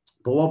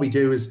 But what we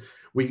do is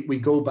we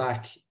go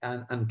back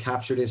and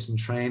capture this in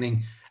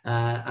training,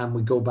 and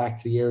we go back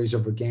to the areas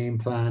of our game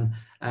plan,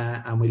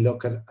 and we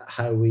look at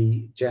how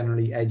we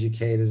generally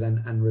educate it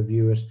and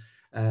review it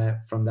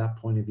from that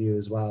point of view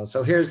as well.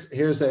 So here's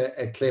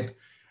a clip.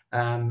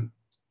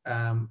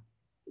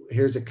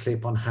 Here's a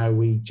clip on how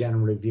we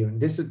generally review. And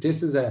this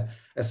is a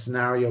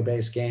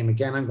scenario-based game.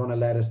 Again, I'm going to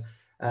let it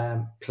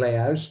play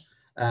out.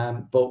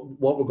 But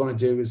what we're going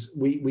to do is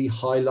we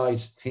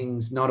highlight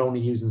things not only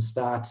using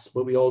stats,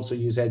 but we also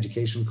use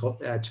education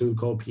tool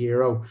called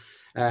Piero.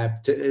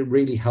 It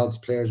really helps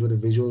players with a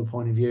visual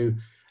point of view.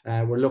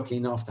 We're lucky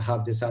enough to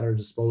have this at our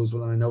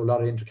disposal, and I know a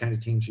lot of inter-county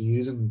teams are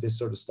using this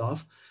sort of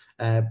stuff.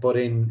 But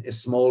in a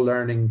small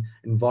learning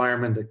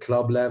environment at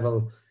club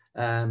level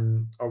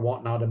or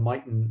whatnot, it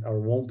mightn't or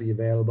won't be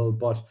available,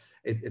 but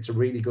it's a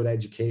really good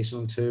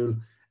educational tool.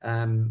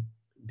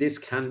 This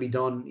can be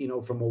done,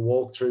 from a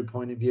walkthrough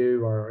point of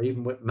view, or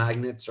even with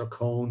magnets or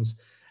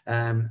cones,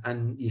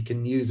 and you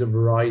can use a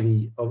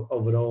variety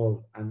of it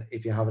all, and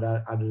if you have it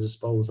at a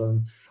disposal.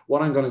 And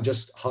what I'm going to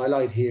just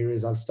highlight here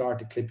is I'll start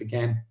the clip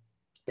again.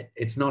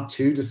 It's not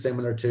too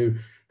dissimilar to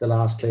the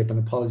last clip, and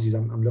apologies,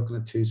 I'm looking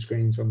at two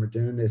screens when we're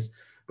doing this,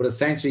 but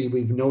essentially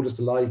we've noticed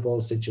a live ball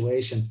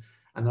situation,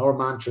 and our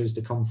mantra is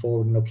to come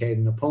forward and locate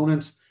an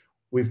opponent.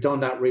 We've done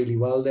that really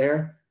well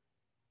there.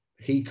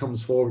 He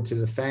comes forward to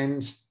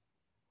defend,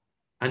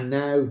 and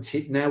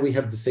now we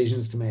have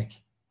decisions to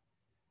make.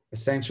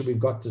 Essentially, we've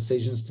got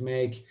decisions to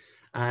make,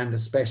 and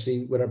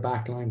especially with our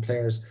backline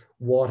players,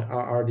 what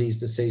are these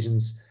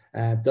decisions?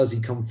 Does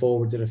he come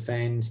forward to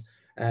defend?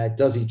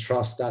 Does he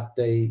trust that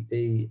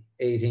the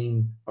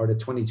 18 or the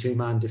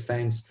 22-man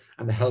defense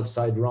and the help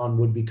side run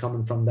would be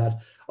coming from that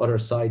other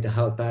side to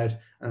help out?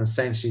 And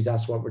essentially,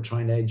 that's what we're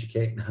trying to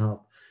educate and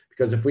help.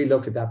 Because if we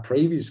look at that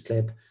previous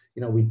clip,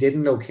 we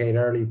didn't locate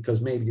early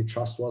because maybe the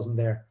trust wasn't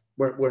there.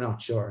 We're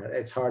not sure.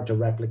 It's hard to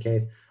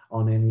replicate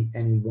on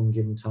any one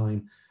given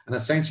time. And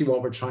essentially,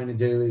 what we're trying to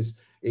do is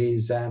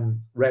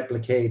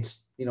replicate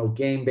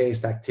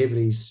game-based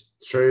activities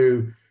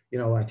through.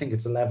 I think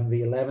it's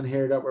 11v11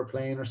 here that we're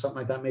playing, or something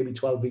like that, maybe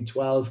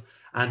 12v12,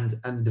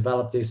 and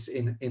develop this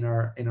in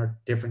our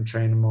different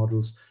training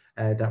models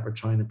that we're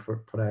trying to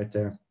put out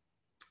there.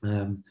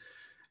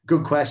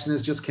 Good question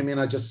has just come in.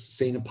 I just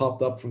seen it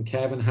popped up from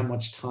Kevin. How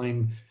much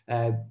time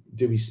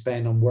do we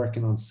spend on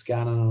working on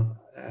scanning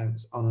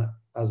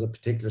as a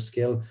particular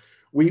skill?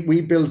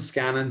 We build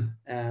scanning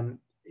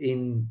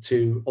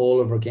into all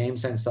of our game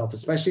sense stuff,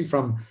 especially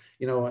from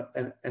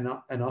an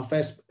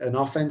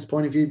offense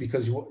point of view,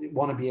 because you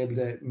want to be able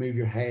to move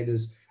your head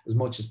as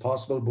much as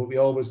possible. But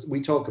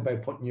we talk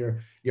about putting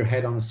your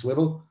head on a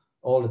swivel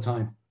all the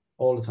time.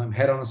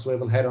 Head on a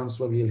swivel.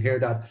 You'll hear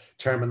that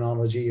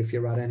terminology if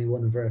you're at any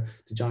one of the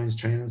Giants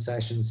training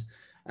sessions.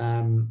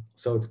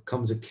 So it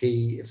becomes a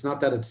key. It's not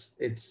that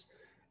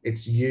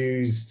it's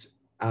used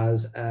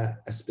as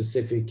a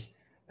specific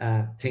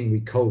thing we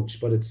coach,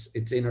 but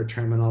it's in our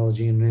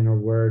terminology and in our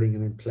wording,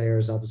 and in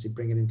players obviously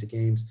bring it into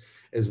games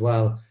as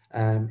well,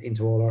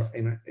 into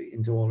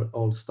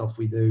all the stuff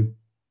we do.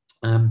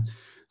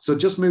 So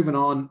just moving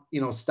on,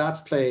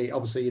 stats play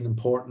obviously an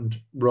important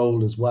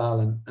role as well,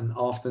 and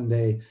often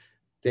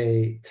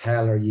they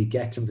tell, or you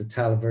get them to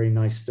tell, a very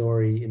nice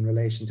story in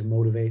relation to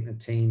motivating a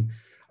team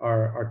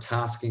or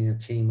tasking a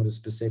team with a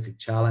specific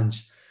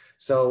challenge.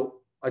 So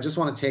I just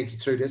want to take you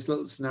through this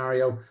little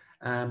scenario.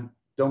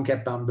 Don't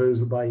get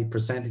bamboozled by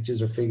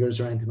percentages or figures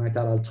or anything like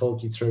that. I'll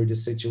talk you through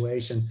this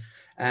situation.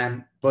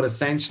 But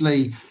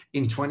essentially,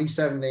 in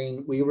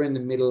 2017, we were in the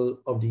middle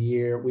of the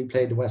year. We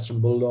played the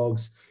Western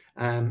Bulldogs.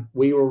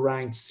 We were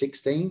ranked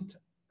 16th,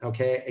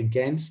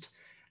 against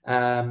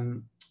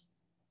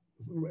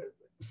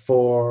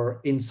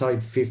for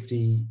inside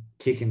 50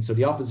 kicking. So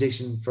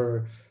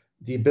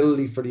the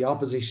ability for the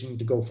opposition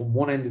to go from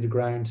one end of the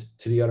ground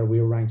to the other,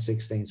 we were ranked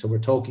 16. So we're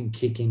talking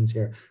kick-ins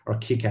here, or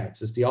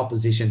kick-outs. It's the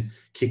opposition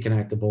kicking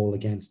out the ball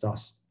against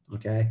us,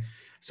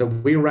 So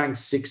we were ranked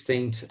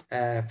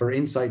 16th for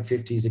inside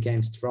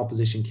 50s for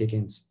opposition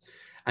kick-ins,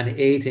 and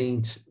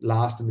 18th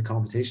last in the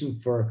competition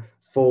for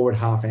forward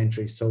half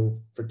entry. So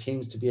for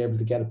teams to be able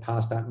to get it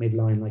past that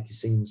midline, like you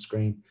see on the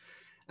screen.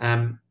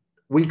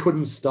 We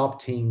couldn't stop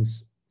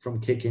teams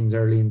from kick-ins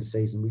early in the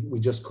season.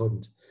 We just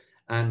couldn't.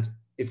 And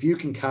if you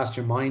can cast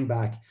your mind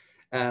back,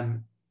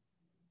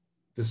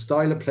 the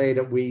style of play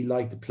that we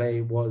like to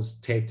play was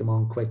take them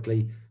on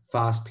quickly,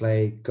 fast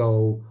play,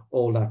 go,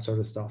 all that sort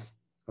of stuff.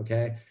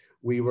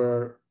 We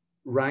were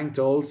ranked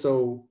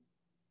also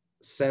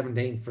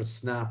 17th for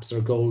snaps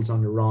or goals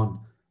on the run.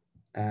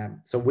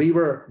 So we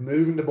were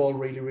moving the ball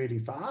really, really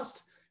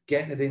fast,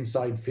 getting it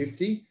inside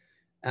 50.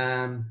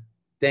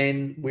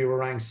 Then we were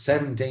ranked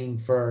 17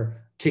 for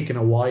kicking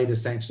a wide,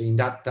 essentially, and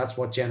that's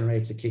what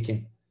generates a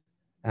kick-in.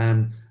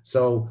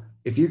 So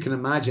if you can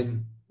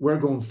imagine, we're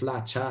going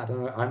flat chat.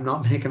 I'm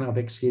not making up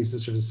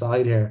excuses for the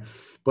side here,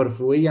 but if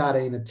we add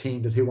in a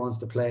team who wants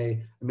to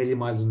play a million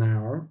miles an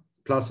hour,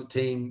 plus a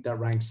team that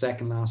ranked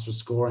second last for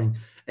scoring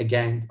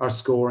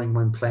scoring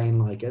when playing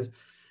like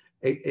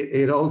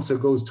it also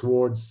goes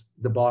towards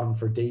the bottom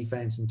for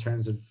defense in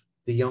terms of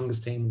the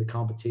youngest team in the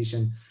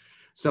competition.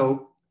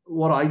 So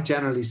what I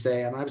generally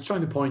say, and I was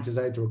trying to point this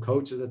out to our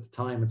coaches at the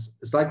time,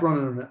 it's like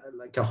running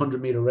like a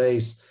 100-meter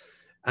race,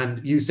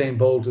 and Usain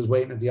Bolt is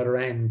waiting at the other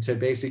end to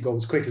basically go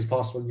as quick as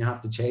possible, and you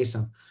have to chase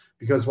him.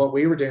 Because what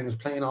we were doing was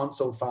playing on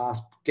so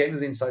fast, getting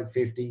it inside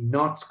 50,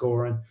 not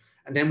scoring,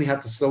 and then we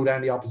had to slow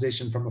down the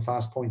opposition from a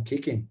fast point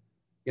kicking.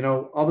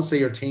 Obviously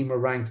your team were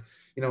ranked,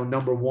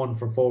 number one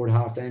for forward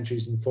half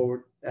entries and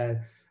forward,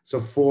 so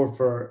 4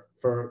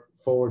 for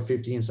forward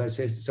 50 inside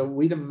 60. So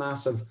we had a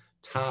massive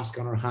task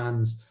on our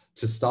hands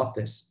to stop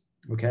this,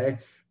 okay?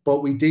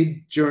 But we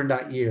did during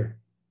that year,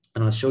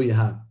 and I'll show you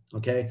how,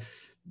 okay?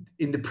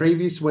 In the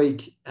previous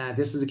week,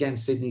 this is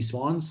against Sydney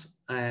Swans.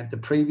 The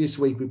previous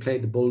week we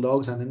played the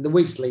Bulldogs, and in the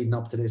weeks leading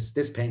up to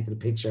this painted a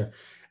picture.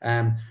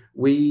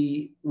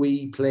 We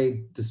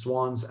played the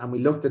Swans, and we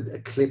looked at a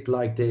clip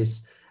like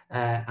this,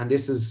 and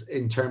this is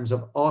in terms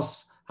of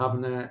us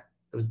having it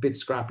was a bit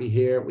scrappy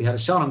here. We had a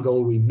shot on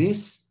goal, we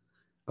miss.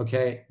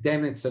 Okay,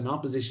 then it's an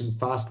opposition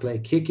fast play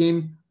kick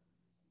in,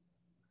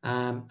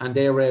 and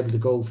they were able to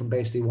go from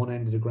basically one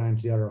end of the ground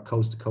to the other, or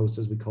coast to coast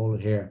as we call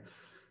it here.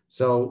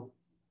 So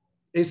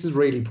this is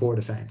really poor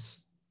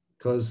defense,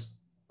 because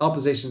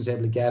opposition's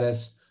able to get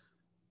it,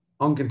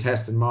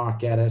 uncontested mark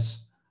get it,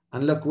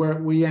 and look,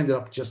 we ended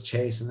up just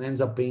chasing. It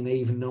ends up being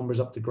even numbers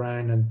up the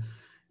ground, and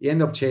you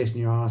end up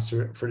chasing your ass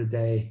for the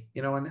day,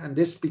 and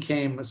this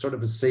became a sort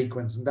of a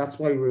sequence, and that's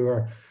why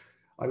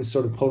I was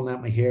sort of pulling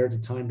out my hair at the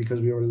time, because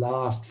we were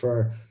last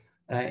for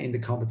in the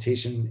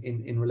competition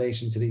in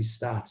relation to these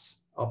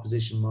stats,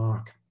 opposition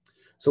mark.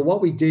 So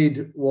what we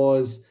did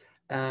was,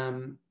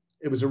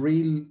 it was a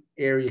real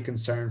area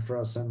concern for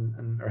us,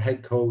 and our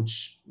head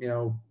coach,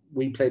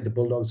 we played the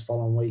Bulldogs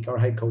following week. Our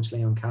head coach,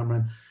 Leon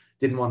Cameron,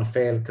 didn't want to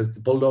fail, because the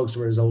Bulldogs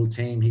were his old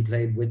team. He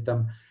played with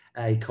them.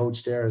 He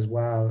coached there as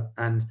well.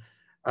 And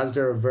as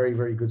they're a very,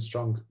 very good,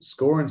 strong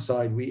scoring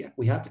side,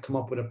 we had to come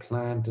up with a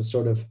plan to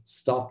sort of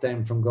stop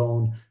them from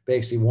going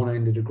basically one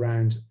end of the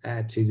ground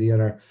to the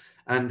other.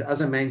 And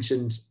as I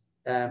mentioned,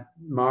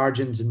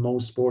 margins in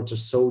most sports are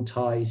so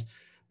tight.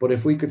 But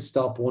if we could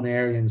stop one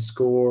area and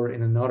score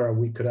in another,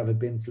 it could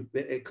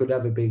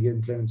have a big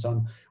influence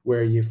on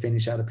where you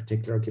finish at a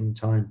particular given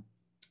time.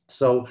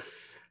 So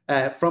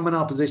from an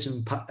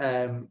opposition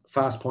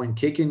fast point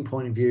kicking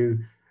point of view,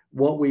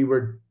 what we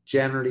were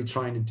generally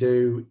trying to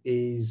do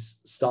is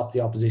stop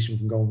the opposition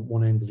from going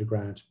one end of the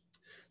ground.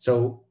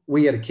 So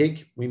we had a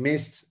kick, we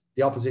missed,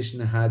 the opposition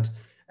had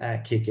a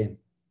kick in.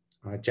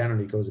 All right,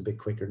 generally goes a bit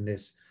quicker than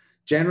this.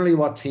 Generally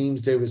what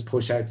teams do is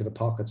push out to the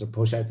pockets or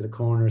push out to the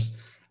corners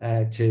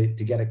to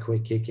get a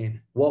quick kick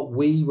in. What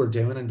we were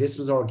doing, and this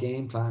was our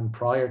game plan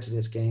prior to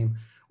this game,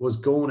 was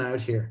going out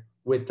here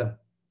with them,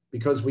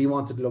 because we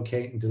wanted to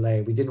locate and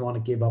delay. We didn't want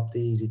to give up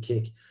the easy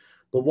kick.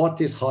 But what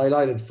this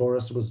highlighted for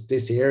us was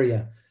this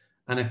area.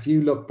 And if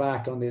you look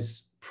back on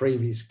this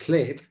previous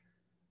clip,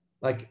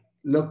 like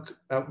look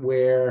at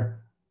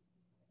where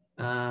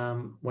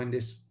when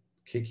this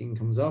kicking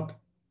comes up,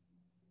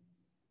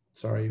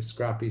 sorry,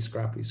 scrappy.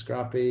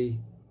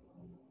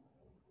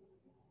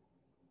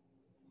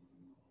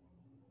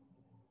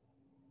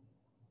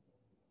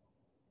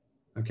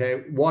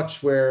 Okay,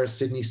 watch where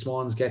Sydney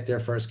Swans get their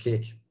first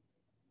kick.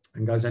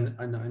 And guys, I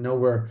know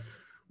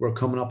we're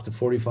coming up to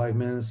 45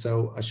 minutes,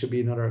 so I should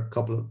be another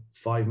couple of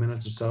 5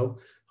 minutes or so.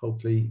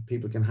 Hopefully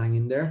people can hang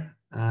in there.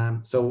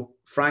 So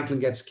Franklin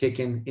gets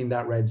kicking in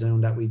that red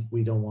zone that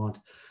we don't want.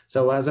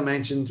 So as I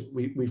mentioned,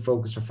 we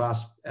focus for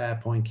fast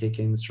point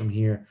kick-ins from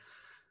here.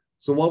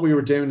 So what we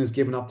were doing is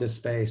giving up this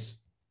space,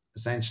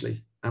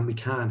 essentially, and we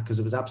can't, because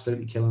it was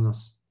absolutely killing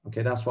us.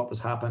 Okay, that's what was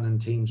happening, and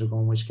teams were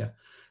going Wishka.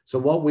 So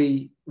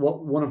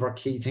one of our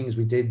key things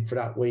we did for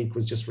that week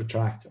was just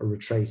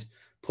retreat,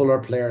 pull our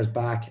players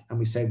back, and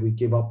we said we'd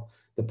give up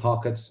the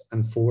pockets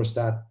and force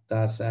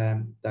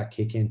that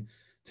kick in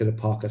to the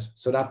pocket.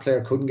 So that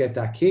player couldn't get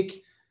that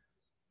kick.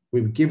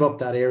 We would give up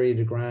that area of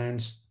the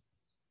ground,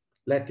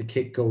 let the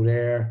kick go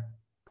there,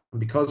 and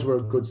because we're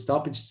a good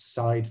stoppage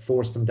side,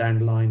 force them down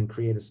the line and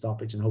create a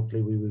stoppage, and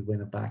hopefully we would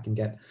win it back and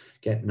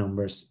get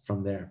numbers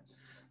from there.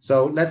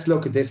 So let's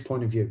look at this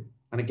point of view.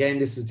 And again,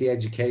 this is the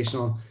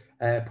educational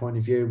point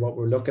of view, what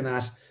we're looking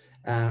at.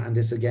 And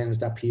this again is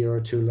that PR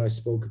tool I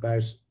spoke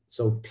about,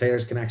 so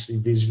players can actually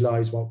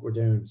visualize what we're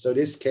doing. So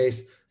this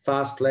case,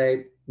 fast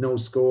play, no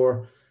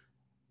score.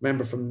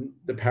 Remember from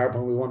the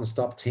PowerPoint, we want to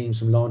stop teams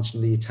from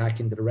launching the attack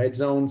into the red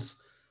zones.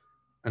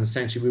 And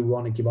essentially we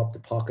want to give up the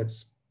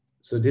pockets.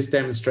 So this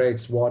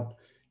demonstrates what,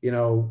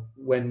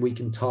 when we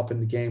can top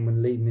in the game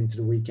when leading into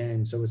the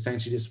weekend. So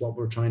essentially this is what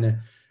we're trying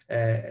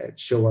to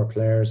show our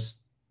players.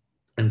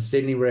 And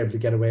Sydney were able to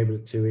get away with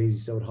it too easy.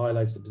 So it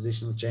highlights the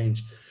positional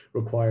change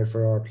required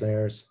for our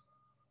players.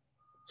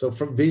 So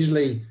from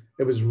visually,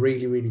 it was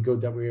really, really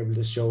good that we were able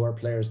to show our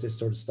players this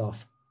sort of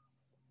stuff.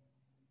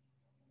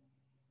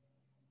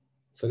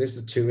 So this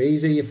is too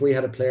easy. If we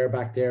had a player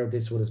back there,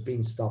 this would have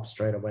been stopped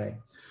straight away.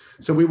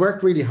 So we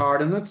worked really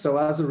hard on it. So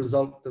as a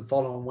result, the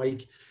following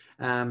week,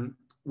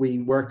 we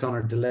worked on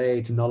our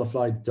delay to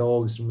nullify the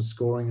Dogs from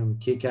scoring on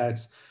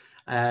kickouts,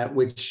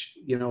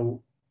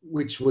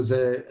 which was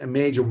a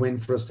major win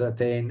for us that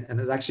day, and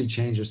it actually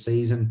changed our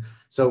season.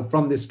 So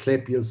from this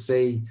clip, you'll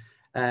see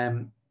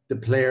the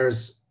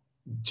players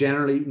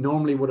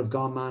normally would have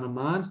gone man on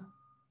man.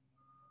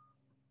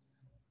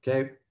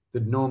 Okay,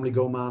 they'd normally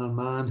go man on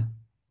man.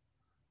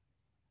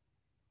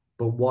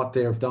 But what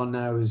they have done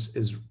now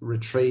is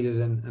retreated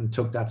and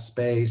took that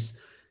space.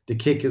 The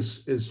kick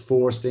is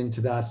forced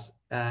into that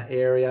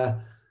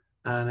area,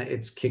 and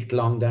it's kicked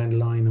long down the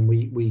line, and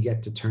we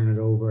get to turn it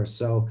over.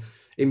 So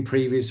in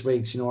previous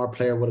weeks, our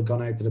player would have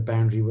gone out to the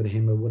boundary with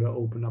him, it would have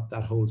opened up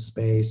that whole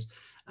space,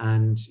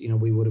 and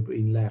we would have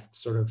been left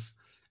sort of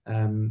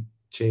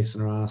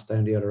chasing our ass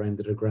down the other end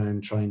of the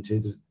ground trying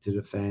to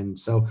defend.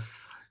 So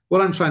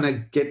what I'm trying to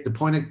get, the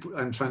point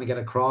I'm trying to get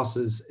across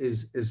is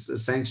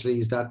essentially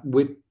is that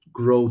with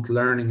growth,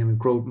 learning, and a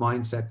growth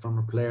mindset from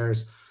our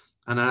players,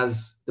 and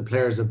as the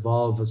players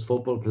evolve as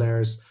football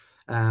players,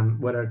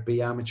 whether it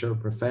be amateur or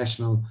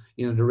professional,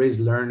 there is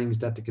learnings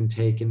that they can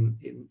take in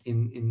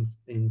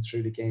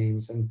through the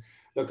games. And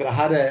look, I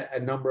had a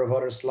number of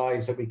other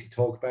slides that we could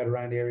talk about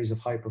around areas of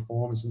high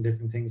performance and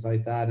different things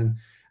like that. And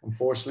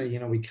unfortunately,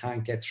 we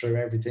can't get through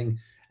everything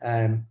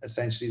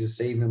essentially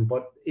this evening.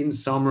 But in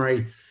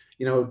summary,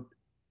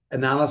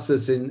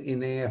 analysis in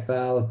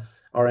AFL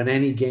or in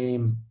any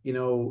game,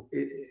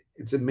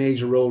 it's a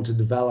major role to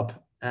develop.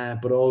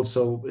 But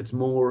also it's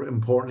more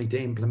importantly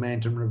to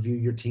implement and review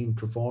your team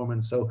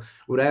performance. So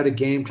without a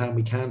game plan,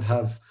 we can't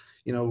have,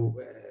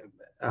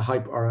 a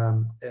hype or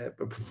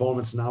a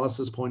performance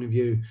analysis point of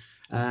view.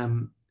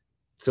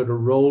 So the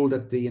role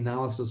that the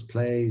analysis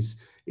plays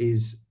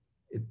is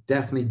it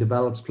definitely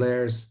develops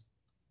players,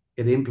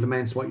 it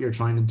implements what you're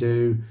trying to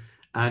do,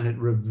 and it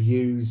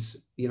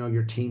reviews,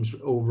 your team's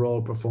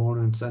overall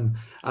performance. And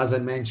as I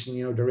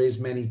mentioned, there is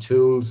many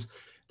tools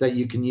that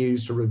you can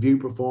use to review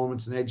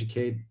performance and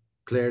educate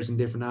players in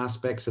different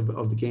aspects of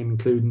the game,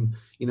 including,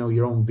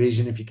 your own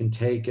vision, if you can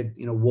take it.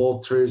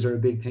 Walkthroughs are a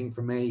big thing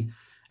for me,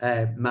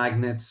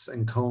 magnets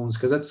and cones,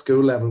 because at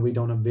school level, we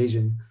don't have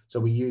vision. So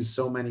we use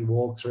so many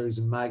walkthroughs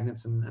and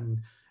magnets and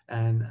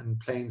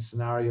playing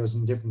scenarios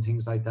and different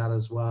things like that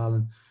as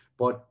well.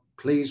 But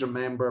please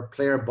remember,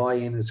 player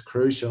buy-in is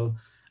crucial,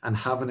 and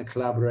having a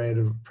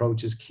collaborative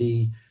approach is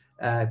key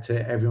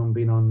to everyone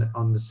being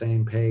on the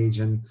same page.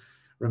 And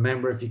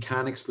remember, if you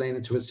can't explain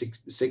it to a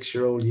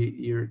six-year-old,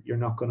 you're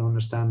not going to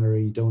understand it, or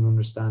you don't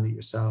understand it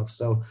yourself.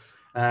 So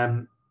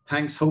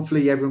thanks.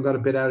 Hopefully everyone got a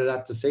bit out of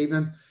that this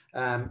evening.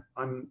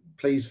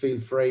 Please feel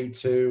free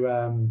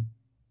to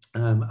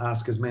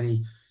ask as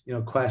many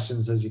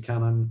questions as you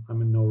can.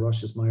 I'm in no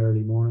rush. It's my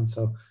early morning,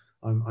 so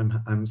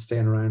I'm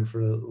staying around for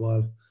a little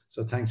while.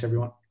 So thanks,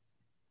 everyone.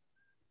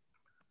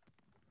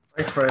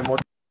 Thanks very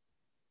much.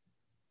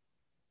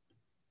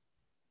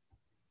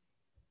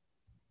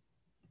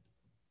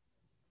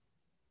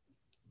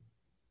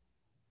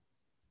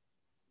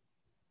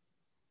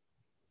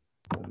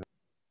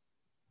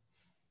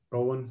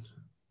 Rowan,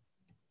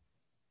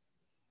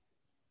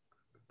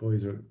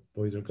 boys are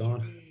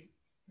gone.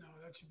 No,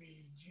 that should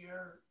be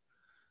Jer.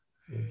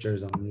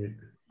 Jer's on mute.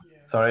 Yeah,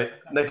 sorry,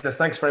 Nicholas.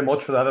 Thanks very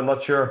much for that. I'm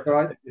not sure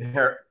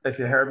if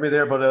you heard me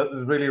there, but it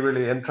was really,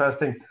 really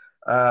interesting.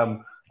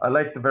 I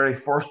like the very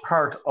first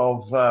part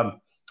of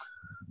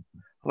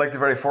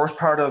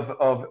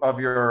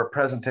your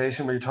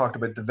presentation where you talked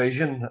about the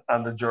vision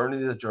and the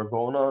journey that you're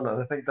going on,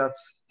 and I think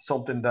that's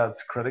something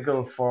that's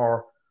critical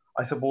for,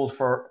 I suppose,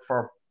 for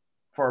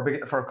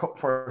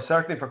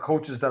certainly for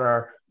coaches that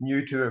are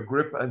new to a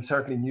group and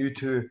certainly new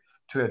to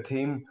a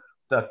team,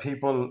 that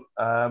people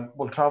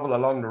will travel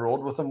along the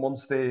road with them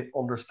once they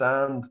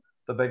understand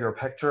the bigger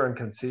picture and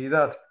can see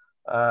that.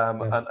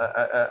 And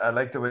I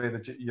like the way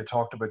that you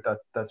talked about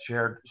that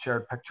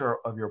shared picture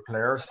of your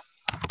players.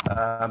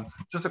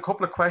 Just a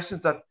couple of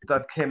questions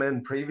that came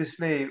in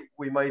previously.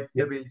 We might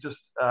maybe just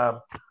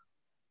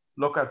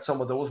look at some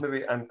of those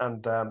maybe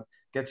and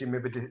get you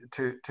maybe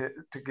to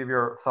give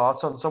your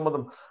thoughts on some of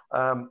them.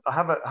 I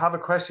have a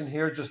question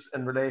here just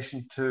in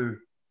relation to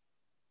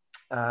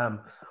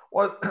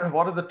what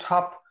are the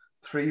top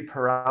 3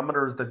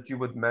 parameters that you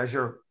would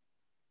measure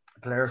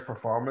players'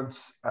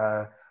 performance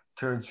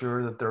to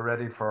ensure that they're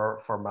ready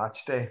for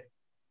match day?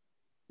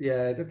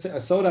 Yeah, I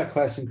saw that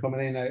question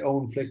coming in.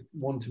 Owen flicked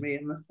one to me,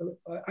 and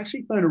I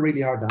actually found it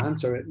really hard to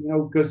answer it,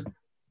 because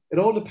it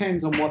all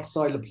depends on what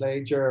style of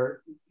play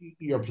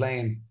you're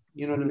playing.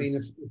 You know what I mean?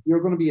 If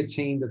you're going to be a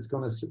team that's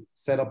going to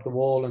set up the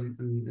wall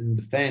and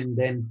defend,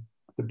 then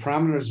the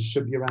parameters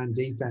should be around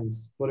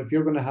defense. But if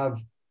you're going to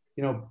have,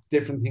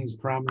 different things,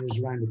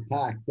 parameters around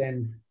attack,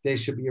 then they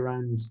should be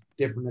around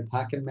different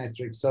attacking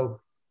metrics.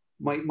 So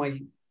my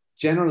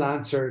general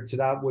answer to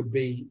that would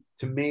be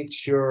to make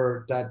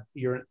sure that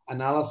your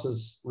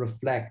analysis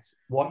reflects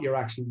what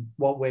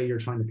way you're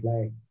trying to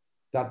play.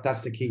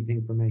 That's the key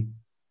thing for me.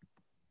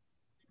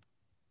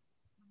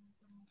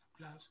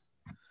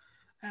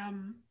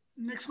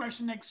 Next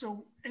question, Nick.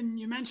 So,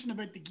 you mentioned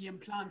about the game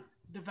plan,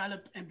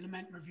 develop,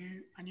 implement,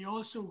 review, and you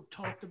also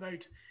talked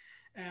about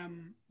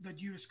that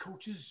you as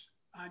coaches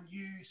and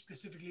you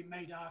specifically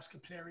might ask a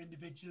player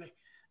individually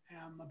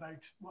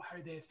about how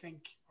they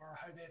think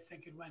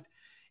it went.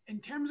 In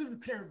terms of the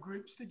player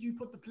groups that you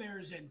put the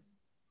players in,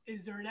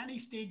 is there at any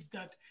stage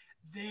that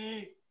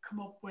they come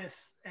up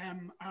with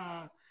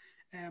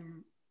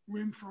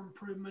room for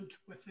improvement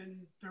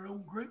within their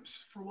own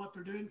groups for what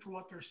they're doing, for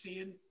what they're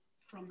seeing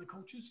from the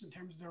coaches in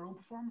terms of their own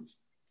performance?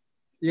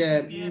 Yeah,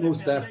 like the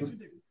most AFL guys definitely. would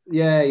do?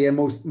 Yeah,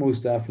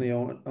 most definitely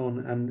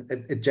and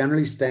it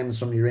generally stems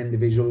from your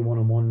individual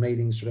one-on-one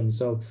meetings for them.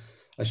 So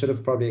I should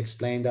have probably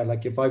explained that.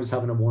 Like if I was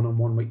having a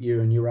one-on-one with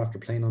you and you were after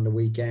playing on the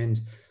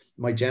weekend,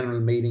 my general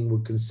meeting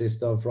would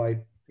consist of, right,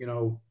 you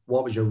know,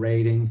 what was your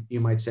rating? You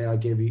might say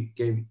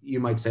you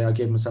might say I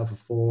gave myself a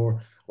 4.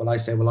 Well, I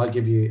say, well,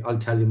 I'll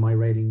tell you my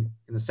rating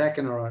in a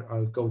second, or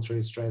I'll go through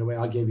it straight away.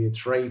 I'll give you a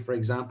 3, for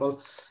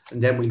example,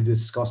 and then we'll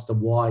discuss the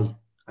why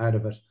out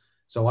of it.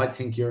 So I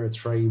think you're a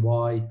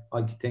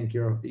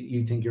 3Y.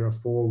 You think you're a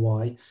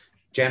 4Y.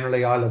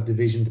 Generally, I'll have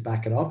division to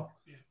back it up,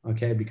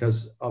 okay,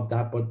 because of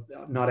that.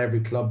 But not every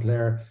club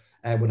player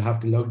would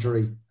have the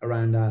luxury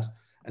around that.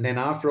 And then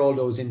after all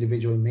those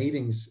individual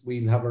meetings,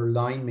 we'll have our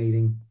line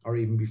meeting, or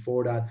even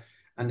before that,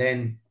 and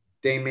then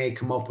they may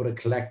come up with a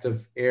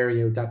collective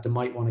area that they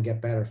might want to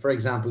get better. For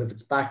example, if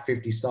it's back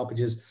 50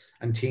 stoppages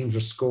and teams are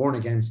scoring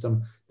against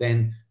them,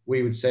 then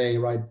we would say,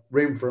 right,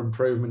 room for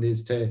improvement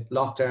is to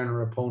lock down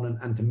our opponent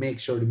and to make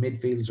sure the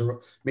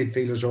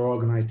midfielders are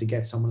organized to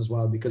get someone as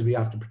well, because we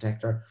have to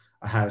protect our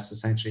house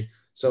essentially.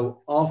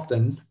 So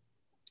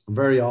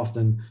very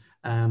often,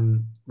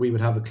 we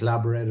would have a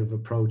collaborative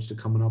approach to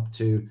coming up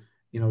to,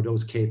 you know,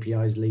 those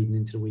KPIs leading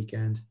into the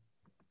weekend.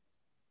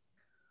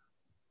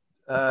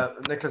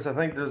 Nicholas, I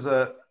think there's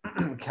a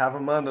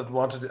Cavan man that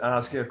wanted to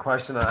ask you a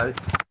question.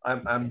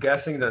 I'm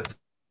guessing that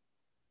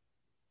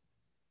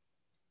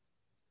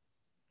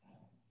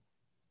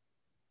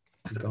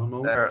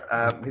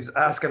he's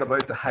asking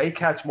about the high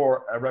catch,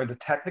 more around a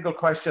technical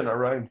question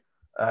around.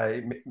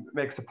 He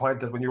makes the point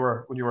that when you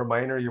were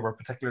minor, you were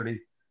particularly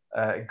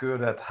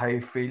good at high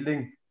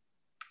fielding.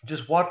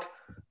 Just what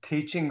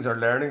teachings or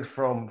learnings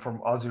from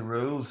Aussie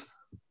rules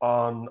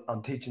on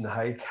teaching the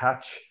high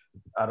catch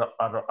at an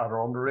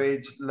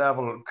underage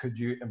level could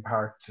you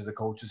impart to the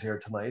coaches here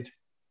tonight?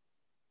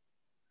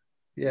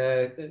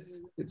 Yeah,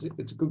 it's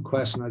a good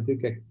question. I do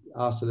get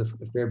asked it a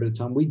fair bit of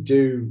time. We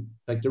do,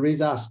 like, there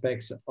is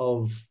aspects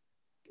of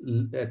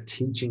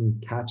teaching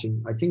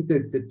catching. I think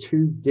that the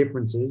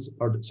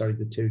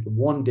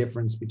one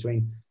difference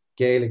between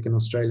Gaelic and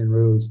Australian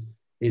rules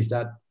is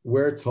that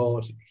we're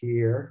taught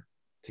here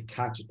to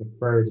catch at the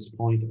furthest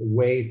point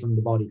away from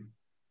the body.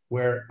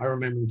 Where I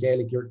remember in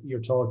Gaelic,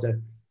 you're taught to,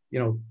 you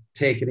know,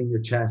 take it in your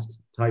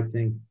chest type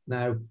thing.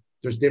 Now,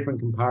 there's different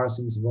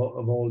comparisons of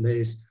all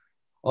this.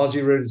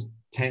 Aussie rules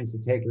tends to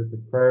take it at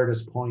the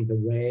furthest point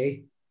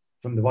away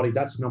from the body.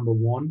 That's number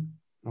one,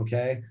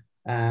 okay?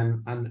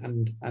 And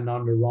on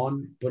the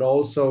run, but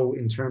also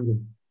in terms of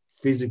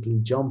physically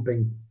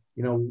jumping,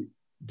 you know,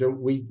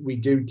 we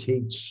do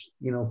teach,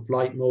 you know,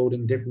 flight mode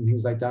and different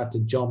things like that to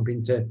jump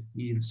into.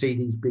 You'll see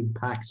these big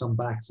packs on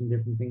backs and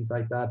different things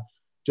like that.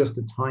 Just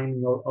the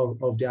timing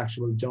of the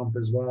actual jump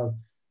as well.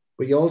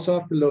 But you also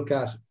have to look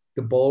at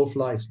the ball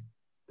flight.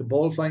 The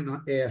ball flight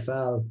in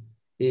AFL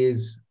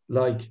is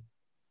like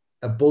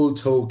a bull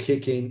toe a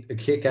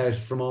kick out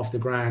from off the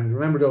ground.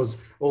 Remember those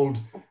old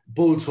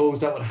bull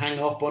toes that would hang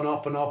up and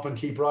up and up and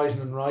keep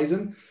rising and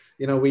rising?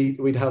 You know,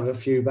 we'd have a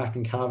few back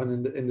in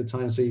Cavan in the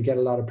time, so you get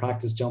a lot of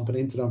practice jumping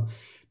into them.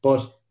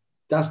 But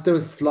that's the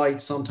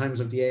flight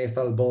sometimes of the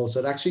AFL ball. So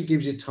it actually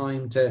gives you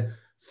time to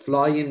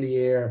fly in the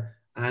air,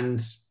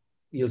 and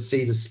you'll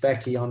see the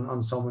specky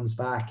on someone's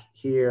back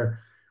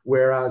here.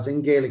 Whereas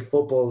in Gaelic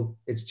football,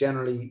 it's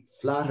generally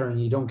flatter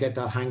and you don't get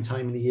that hang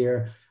time in the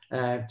air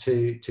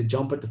to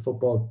jump at the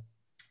football.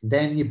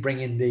 Then you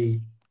bring in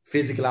the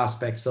physical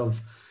aspects of,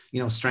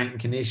 you know, strength and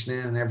conditioning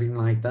and everything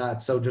like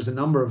that. So there's a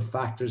number of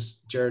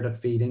factors, Jared, that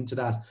feed into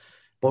that.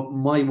 But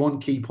my one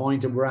key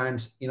point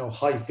around, you know,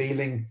 high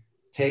feeling,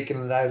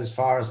 taking it out as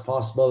far as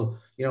possible,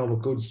 you know,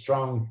 with good,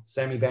 strong,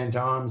 semi-bent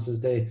arms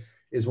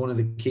is one of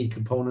the key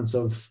components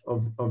of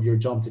your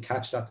jump, to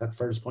catch that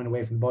first point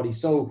away from the body.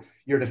 So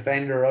your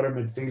defender or other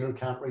midfielder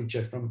can't reach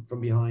it from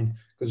behind.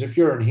 Because if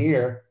you're in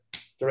here,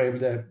 they're able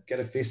to get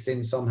a fist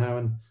in somehow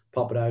and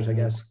pop it out, I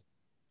guess.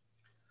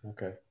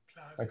 Okay.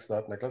 Thanks for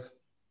that, Nicholas.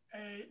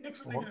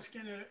 Next one, Nicholas,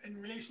 kind of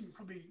in relation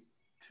probably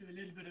to a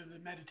little bit of the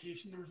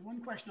meditation. There was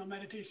one question on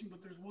meditation,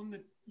 but there's one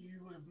that you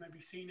would have maybe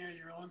seen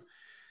earlier on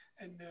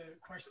in the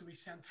question we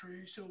sent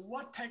through. So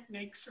what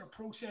techniques or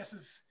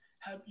processes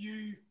help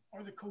you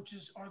or the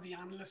coaches or the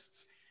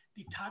analysts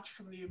detach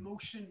from the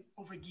emotion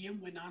of a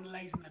game when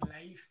analysing it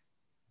live?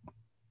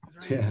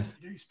 Is there anything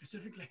you do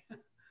specifically?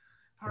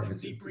 Apart from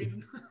deep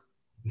breathing.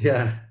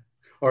 Yeah.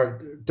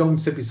 Or don't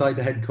sit beside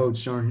the head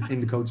coach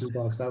in the coach's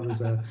box. That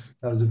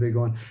was a big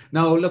one.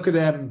 Now, look at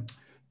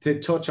to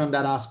touch on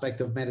that aspect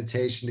of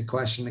meditation, the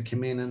question that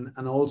came in,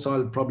 and also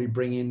I'll probably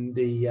bring in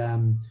the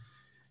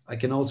I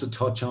can also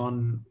touch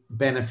on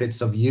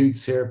benefits of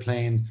youths here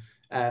playing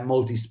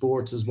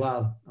multi-sports as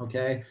well.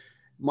 Okay.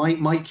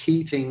 My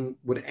key thing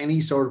with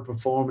any sort of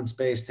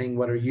performance-based thing,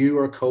 whether you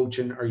are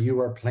coaching or you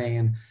are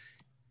playing,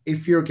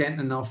 if you're getting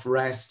enough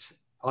rest,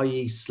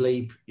 i.e.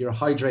 sleep, you're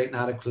hydrating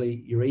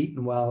adequately, you're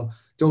eating well,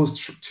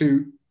 those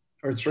 2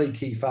 or 3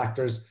 key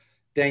factors,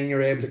 then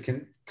you're able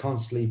to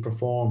constantly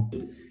perform.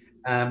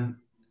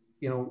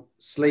 You know,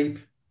 sleep,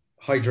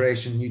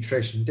 hydration,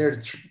 nutrition, they're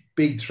the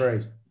big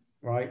 3,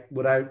 right?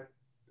 Without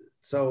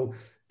So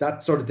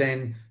that sort of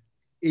then,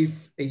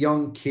 if a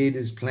young kid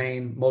is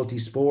playing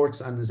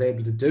multi-sports and is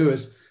able to do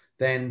it,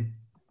 then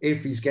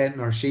if he's getting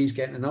or she's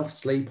getting enough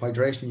sleep,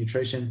 hydration,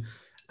 nutrition,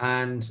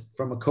 and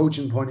from a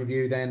coaching point of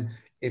view, then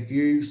if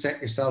you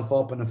set yourself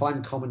up, and if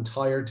I'm coming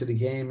tired to the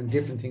game and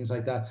different things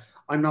like that,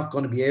 I'm not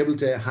going to be able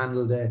to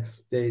handle the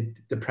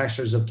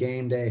pressures of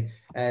game day,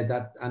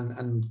 that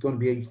and going to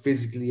be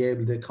physically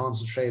able to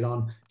concentrate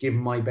on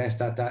giving my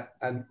best at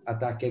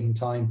that given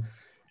time.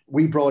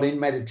 We brought in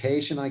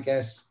meditation, I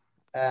guess,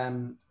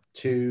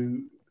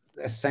 to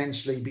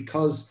essentially,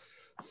 because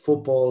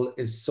football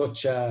is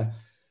such a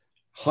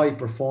high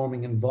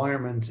performing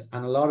environment,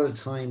 and a lot of the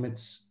time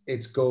it's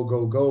go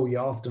go go, you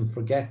often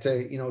forget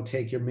to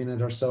take your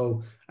minute or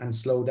so and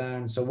slow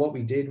down. So what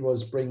we did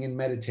was bring in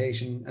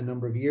meditation a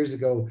number of years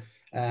ago,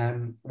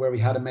 where we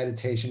had a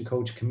meditation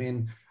coach come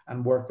in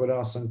and work with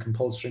us on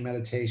compulsory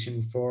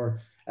meditation for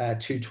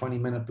 2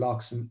 20-minute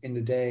blocks in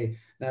the day.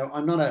 Now,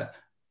 I'm not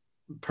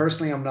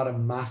a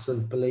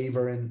massive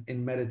believer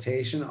in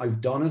meditation.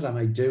 I've done it and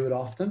I do it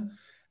often,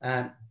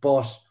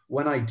 but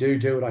when I do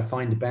it, I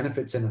find the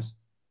benefits in it.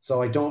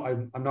 So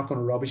I'm not going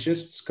to rubbish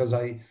it because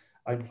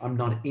I'm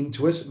not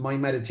into it. My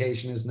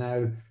meditation is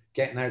now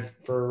getting out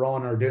for a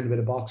run or doing a bit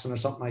of boxing or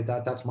something like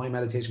that. That's my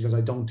meditation, because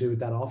I don't do it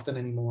that often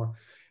anymore.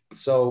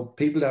 So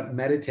people that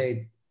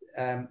meditate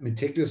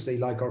meticulously,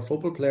 like our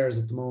football players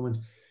at the moment,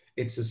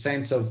 it's a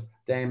sense of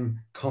them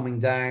coming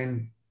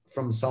down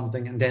from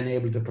something and then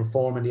able to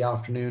perform in the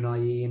afternoon,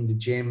 i.e. in the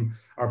gym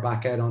or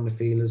back out on the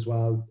field as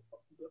well.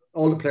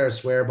 All the players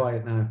swear by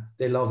it now.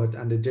 They love it,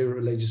 and they do it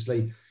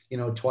religiously,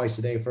 twice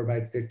a day for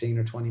about 15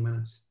 or 20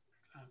 minutes.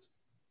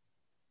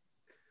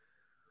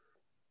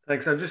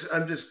 Thanks. I'm just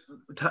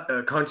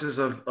conscious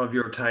of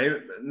your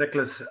time,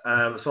 Nicholas.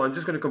 So I'm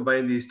just going to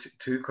combine these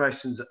two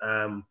questions.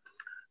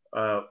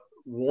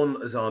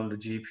 One is on the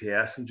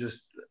GPS, and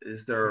just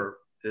is there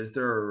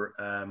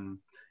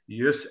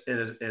use in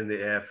it in the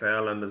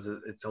AFL, and is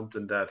it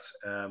something that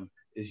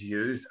is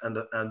used? And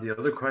the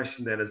other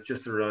question then is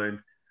just around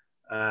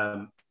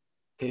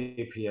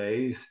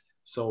KPIs.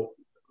 So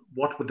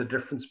what would the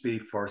difference be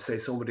for, say,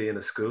 somebody in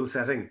a school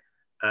setting,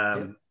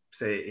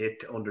 say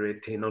under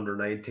 18, under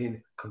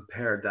 19,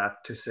 compare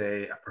that to,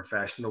 say, a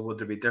professional? Would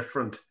there be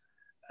different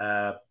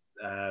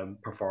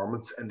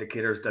performance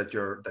indicators that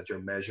you're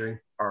measuring,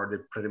 or are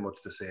they pretty much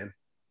the same?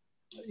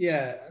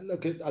 Yeah,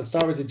 look, I'll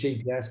start with the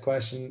GPS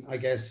question. I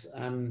guess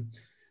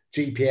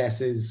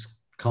GPS is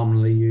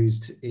commonly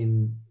used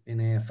in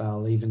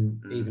AFL,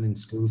 even in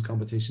schools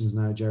competitions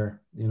now,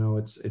 Ger.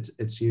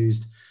 It's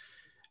used.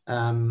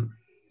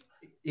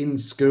 In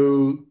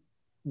school,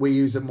 we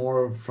use it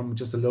more from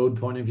just a load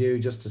point of view,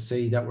 just to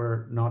see that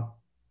we're not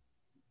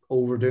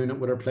overdoing it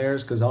with our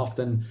players, because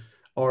often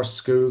our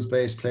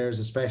schools-based players,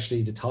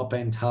 especially the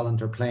top-end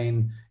talent, are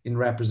playing in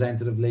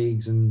representative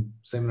leagues and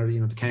similar,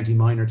 the county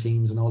minor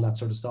teams and all that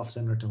sort of stuff,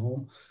 similar to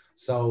home.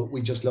 So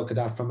we just look at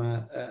that from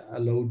a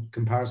load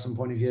comparison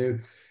point of view.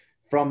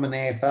 From an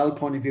AFL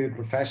point of view, at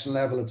professional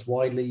level, it's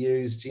widely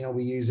used.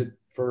 We use it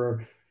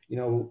for,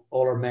 all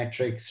our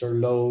metrics, or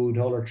load,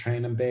 all our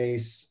training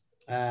base.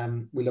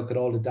 We look at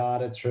all the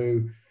data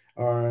through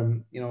our,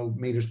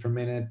 meters per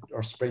minute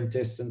or sprint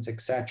distance,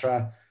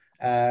 etc.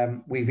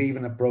 We've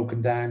even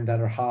broken down that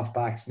our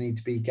halfbacks need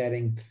to be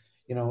getting,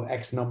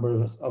 X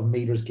number of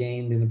meters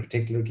gained in a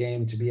particular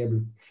game to be able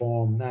to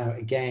perform. Now,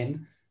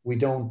 again, we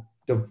don't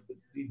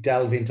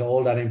delve into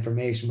all that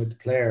information with the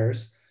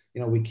players.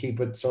 We keep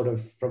it sort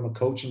of from a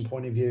coaching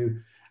point of view.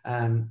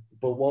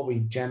 But what we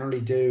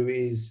generally do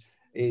is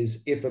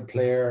if a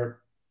player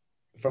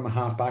from a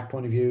half-back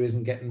point of view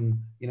isn't getting,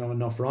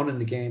 enough run in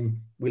the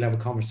game, we'll have a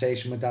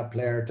conversation with that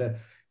player to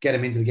get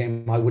him into the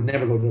game. I would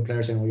never go to a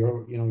player saying, "Oh,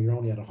 you're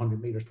only at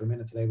 100 meters per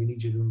minute today. We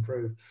need you to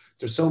improve."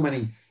 There's so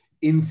many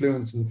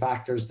influencing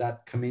factors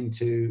that come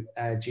into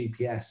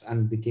GPS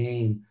and the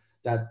game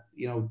that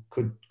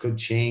could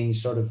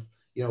change sort of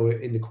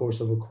in the course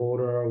of a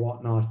quarter or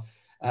whatnot.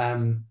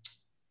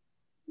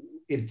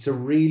 It's a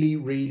really,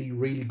 really,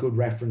 really good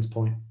reference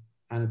point,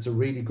 and it's a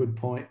really good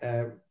point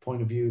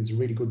of view. It's a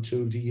really good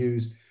tool to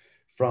use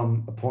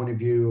from a point of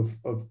view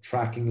of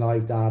tracking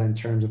live data in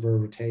terms of our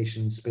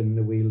rotation, spinning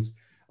the wheels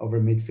of our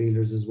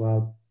midfielders as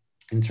well.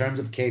 In terms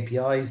of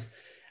KPIs,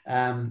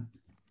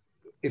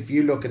 if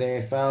you look at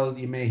AFL,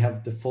 you may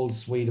have the full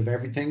suite of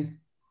everything,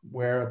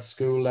 where at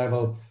school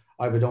level,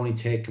 I would only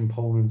take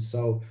components.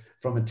 So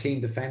from a team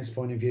defense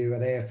point of view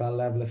at AFL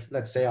level, if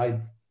let's say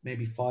I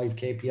maybe 5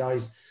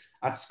 KPIs,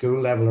 at school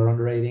level or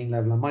under 18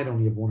 level, I might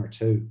only have 1 or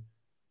 2.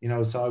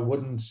 So I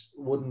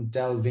wouldn't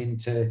delve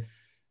into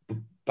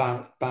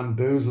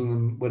bamboozling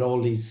them with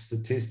all these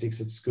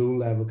statistics at school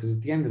level, because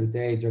at the end of the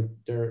day,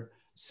 they're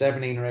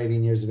 17 or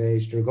 18 years of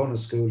age. They're going to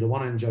school. They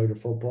want to enjoy their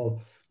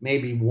football.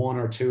 Maybe 1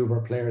 or 2 of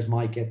our players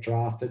might get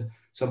drafted.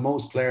 So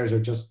most players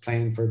are just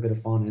playing for a bit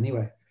of fun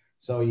anyway.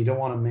 So you don't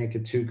want to make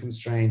it too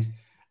constrained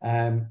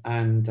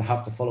and to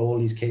have to follow all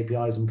these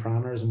KPIs and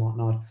parameters and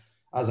whatnot.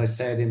 As I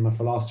said in my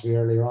philosophy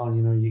earlier on,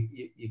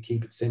 you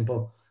keep it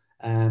simple.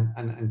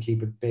 and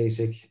keep it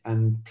basic,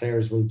 and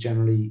players will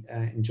generally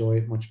enjoy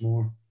it much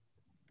more.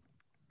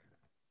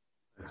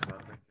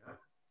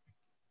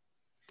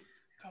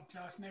 Top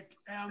class, Nick.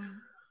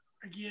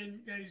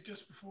 Again, guys,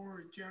 just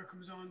before Ger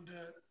comes on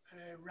to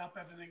wrap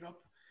everything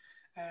up,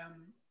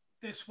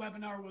 this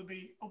webinar will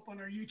be up on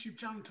our YouTube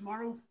channel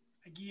tomorrow.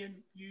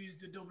 Again, use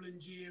the Dublin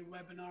GAA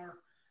webinar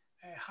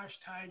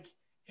hashtag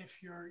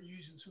if you're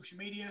using social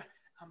media,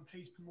 and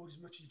please promote as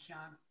much as you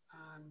can.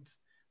 And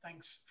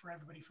thanks for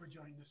everybody for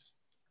joining us.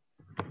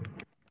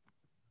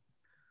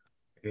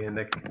 Again,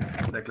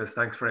 Nicholas,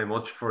 thanks very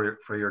much for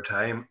your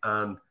time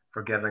and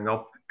for getting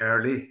up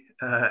earlier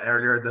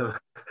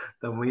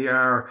than we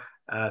are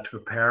to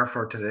prepare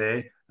for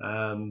today.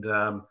 And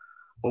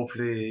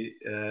hopefully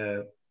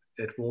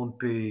it won't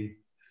be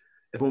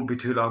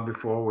too long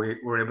before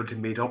we're able to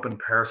meet up in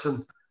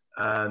person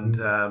and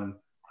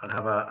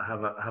have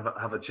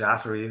a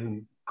chat, or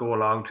even go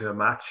along to a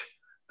match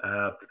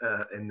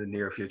in the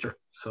near future.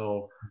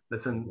 So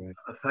listen,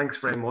 thanks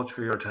very much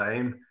for your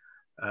time.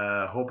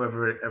 Hope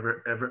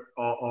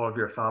all of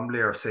your family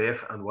are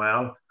safe and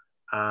well,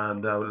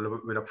 and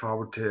we look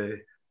forward to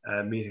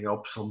meeting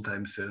up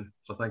sometime soon.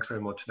 So thanks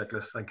very much,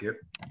 Nicholas. Thank you.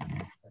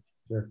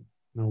 Sure,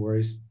 no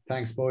worries.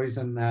 Thanks, boys,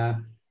 and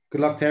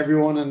good luck to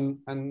everyone.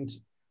 And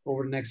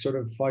over the next sort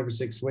of 5 or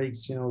 6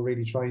 weeks,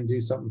 really try and do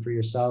something for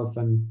yourself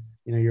and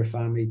your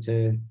family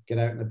to get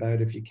out and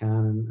about if you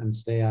can, and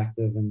stay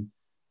active. And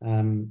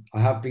I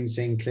have been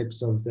seeing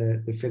clips of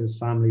the Fittest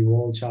Family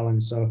Wall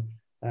Challenge, so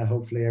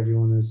hopefully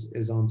everyone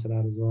is onto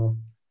that as well.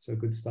 So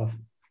good stuff.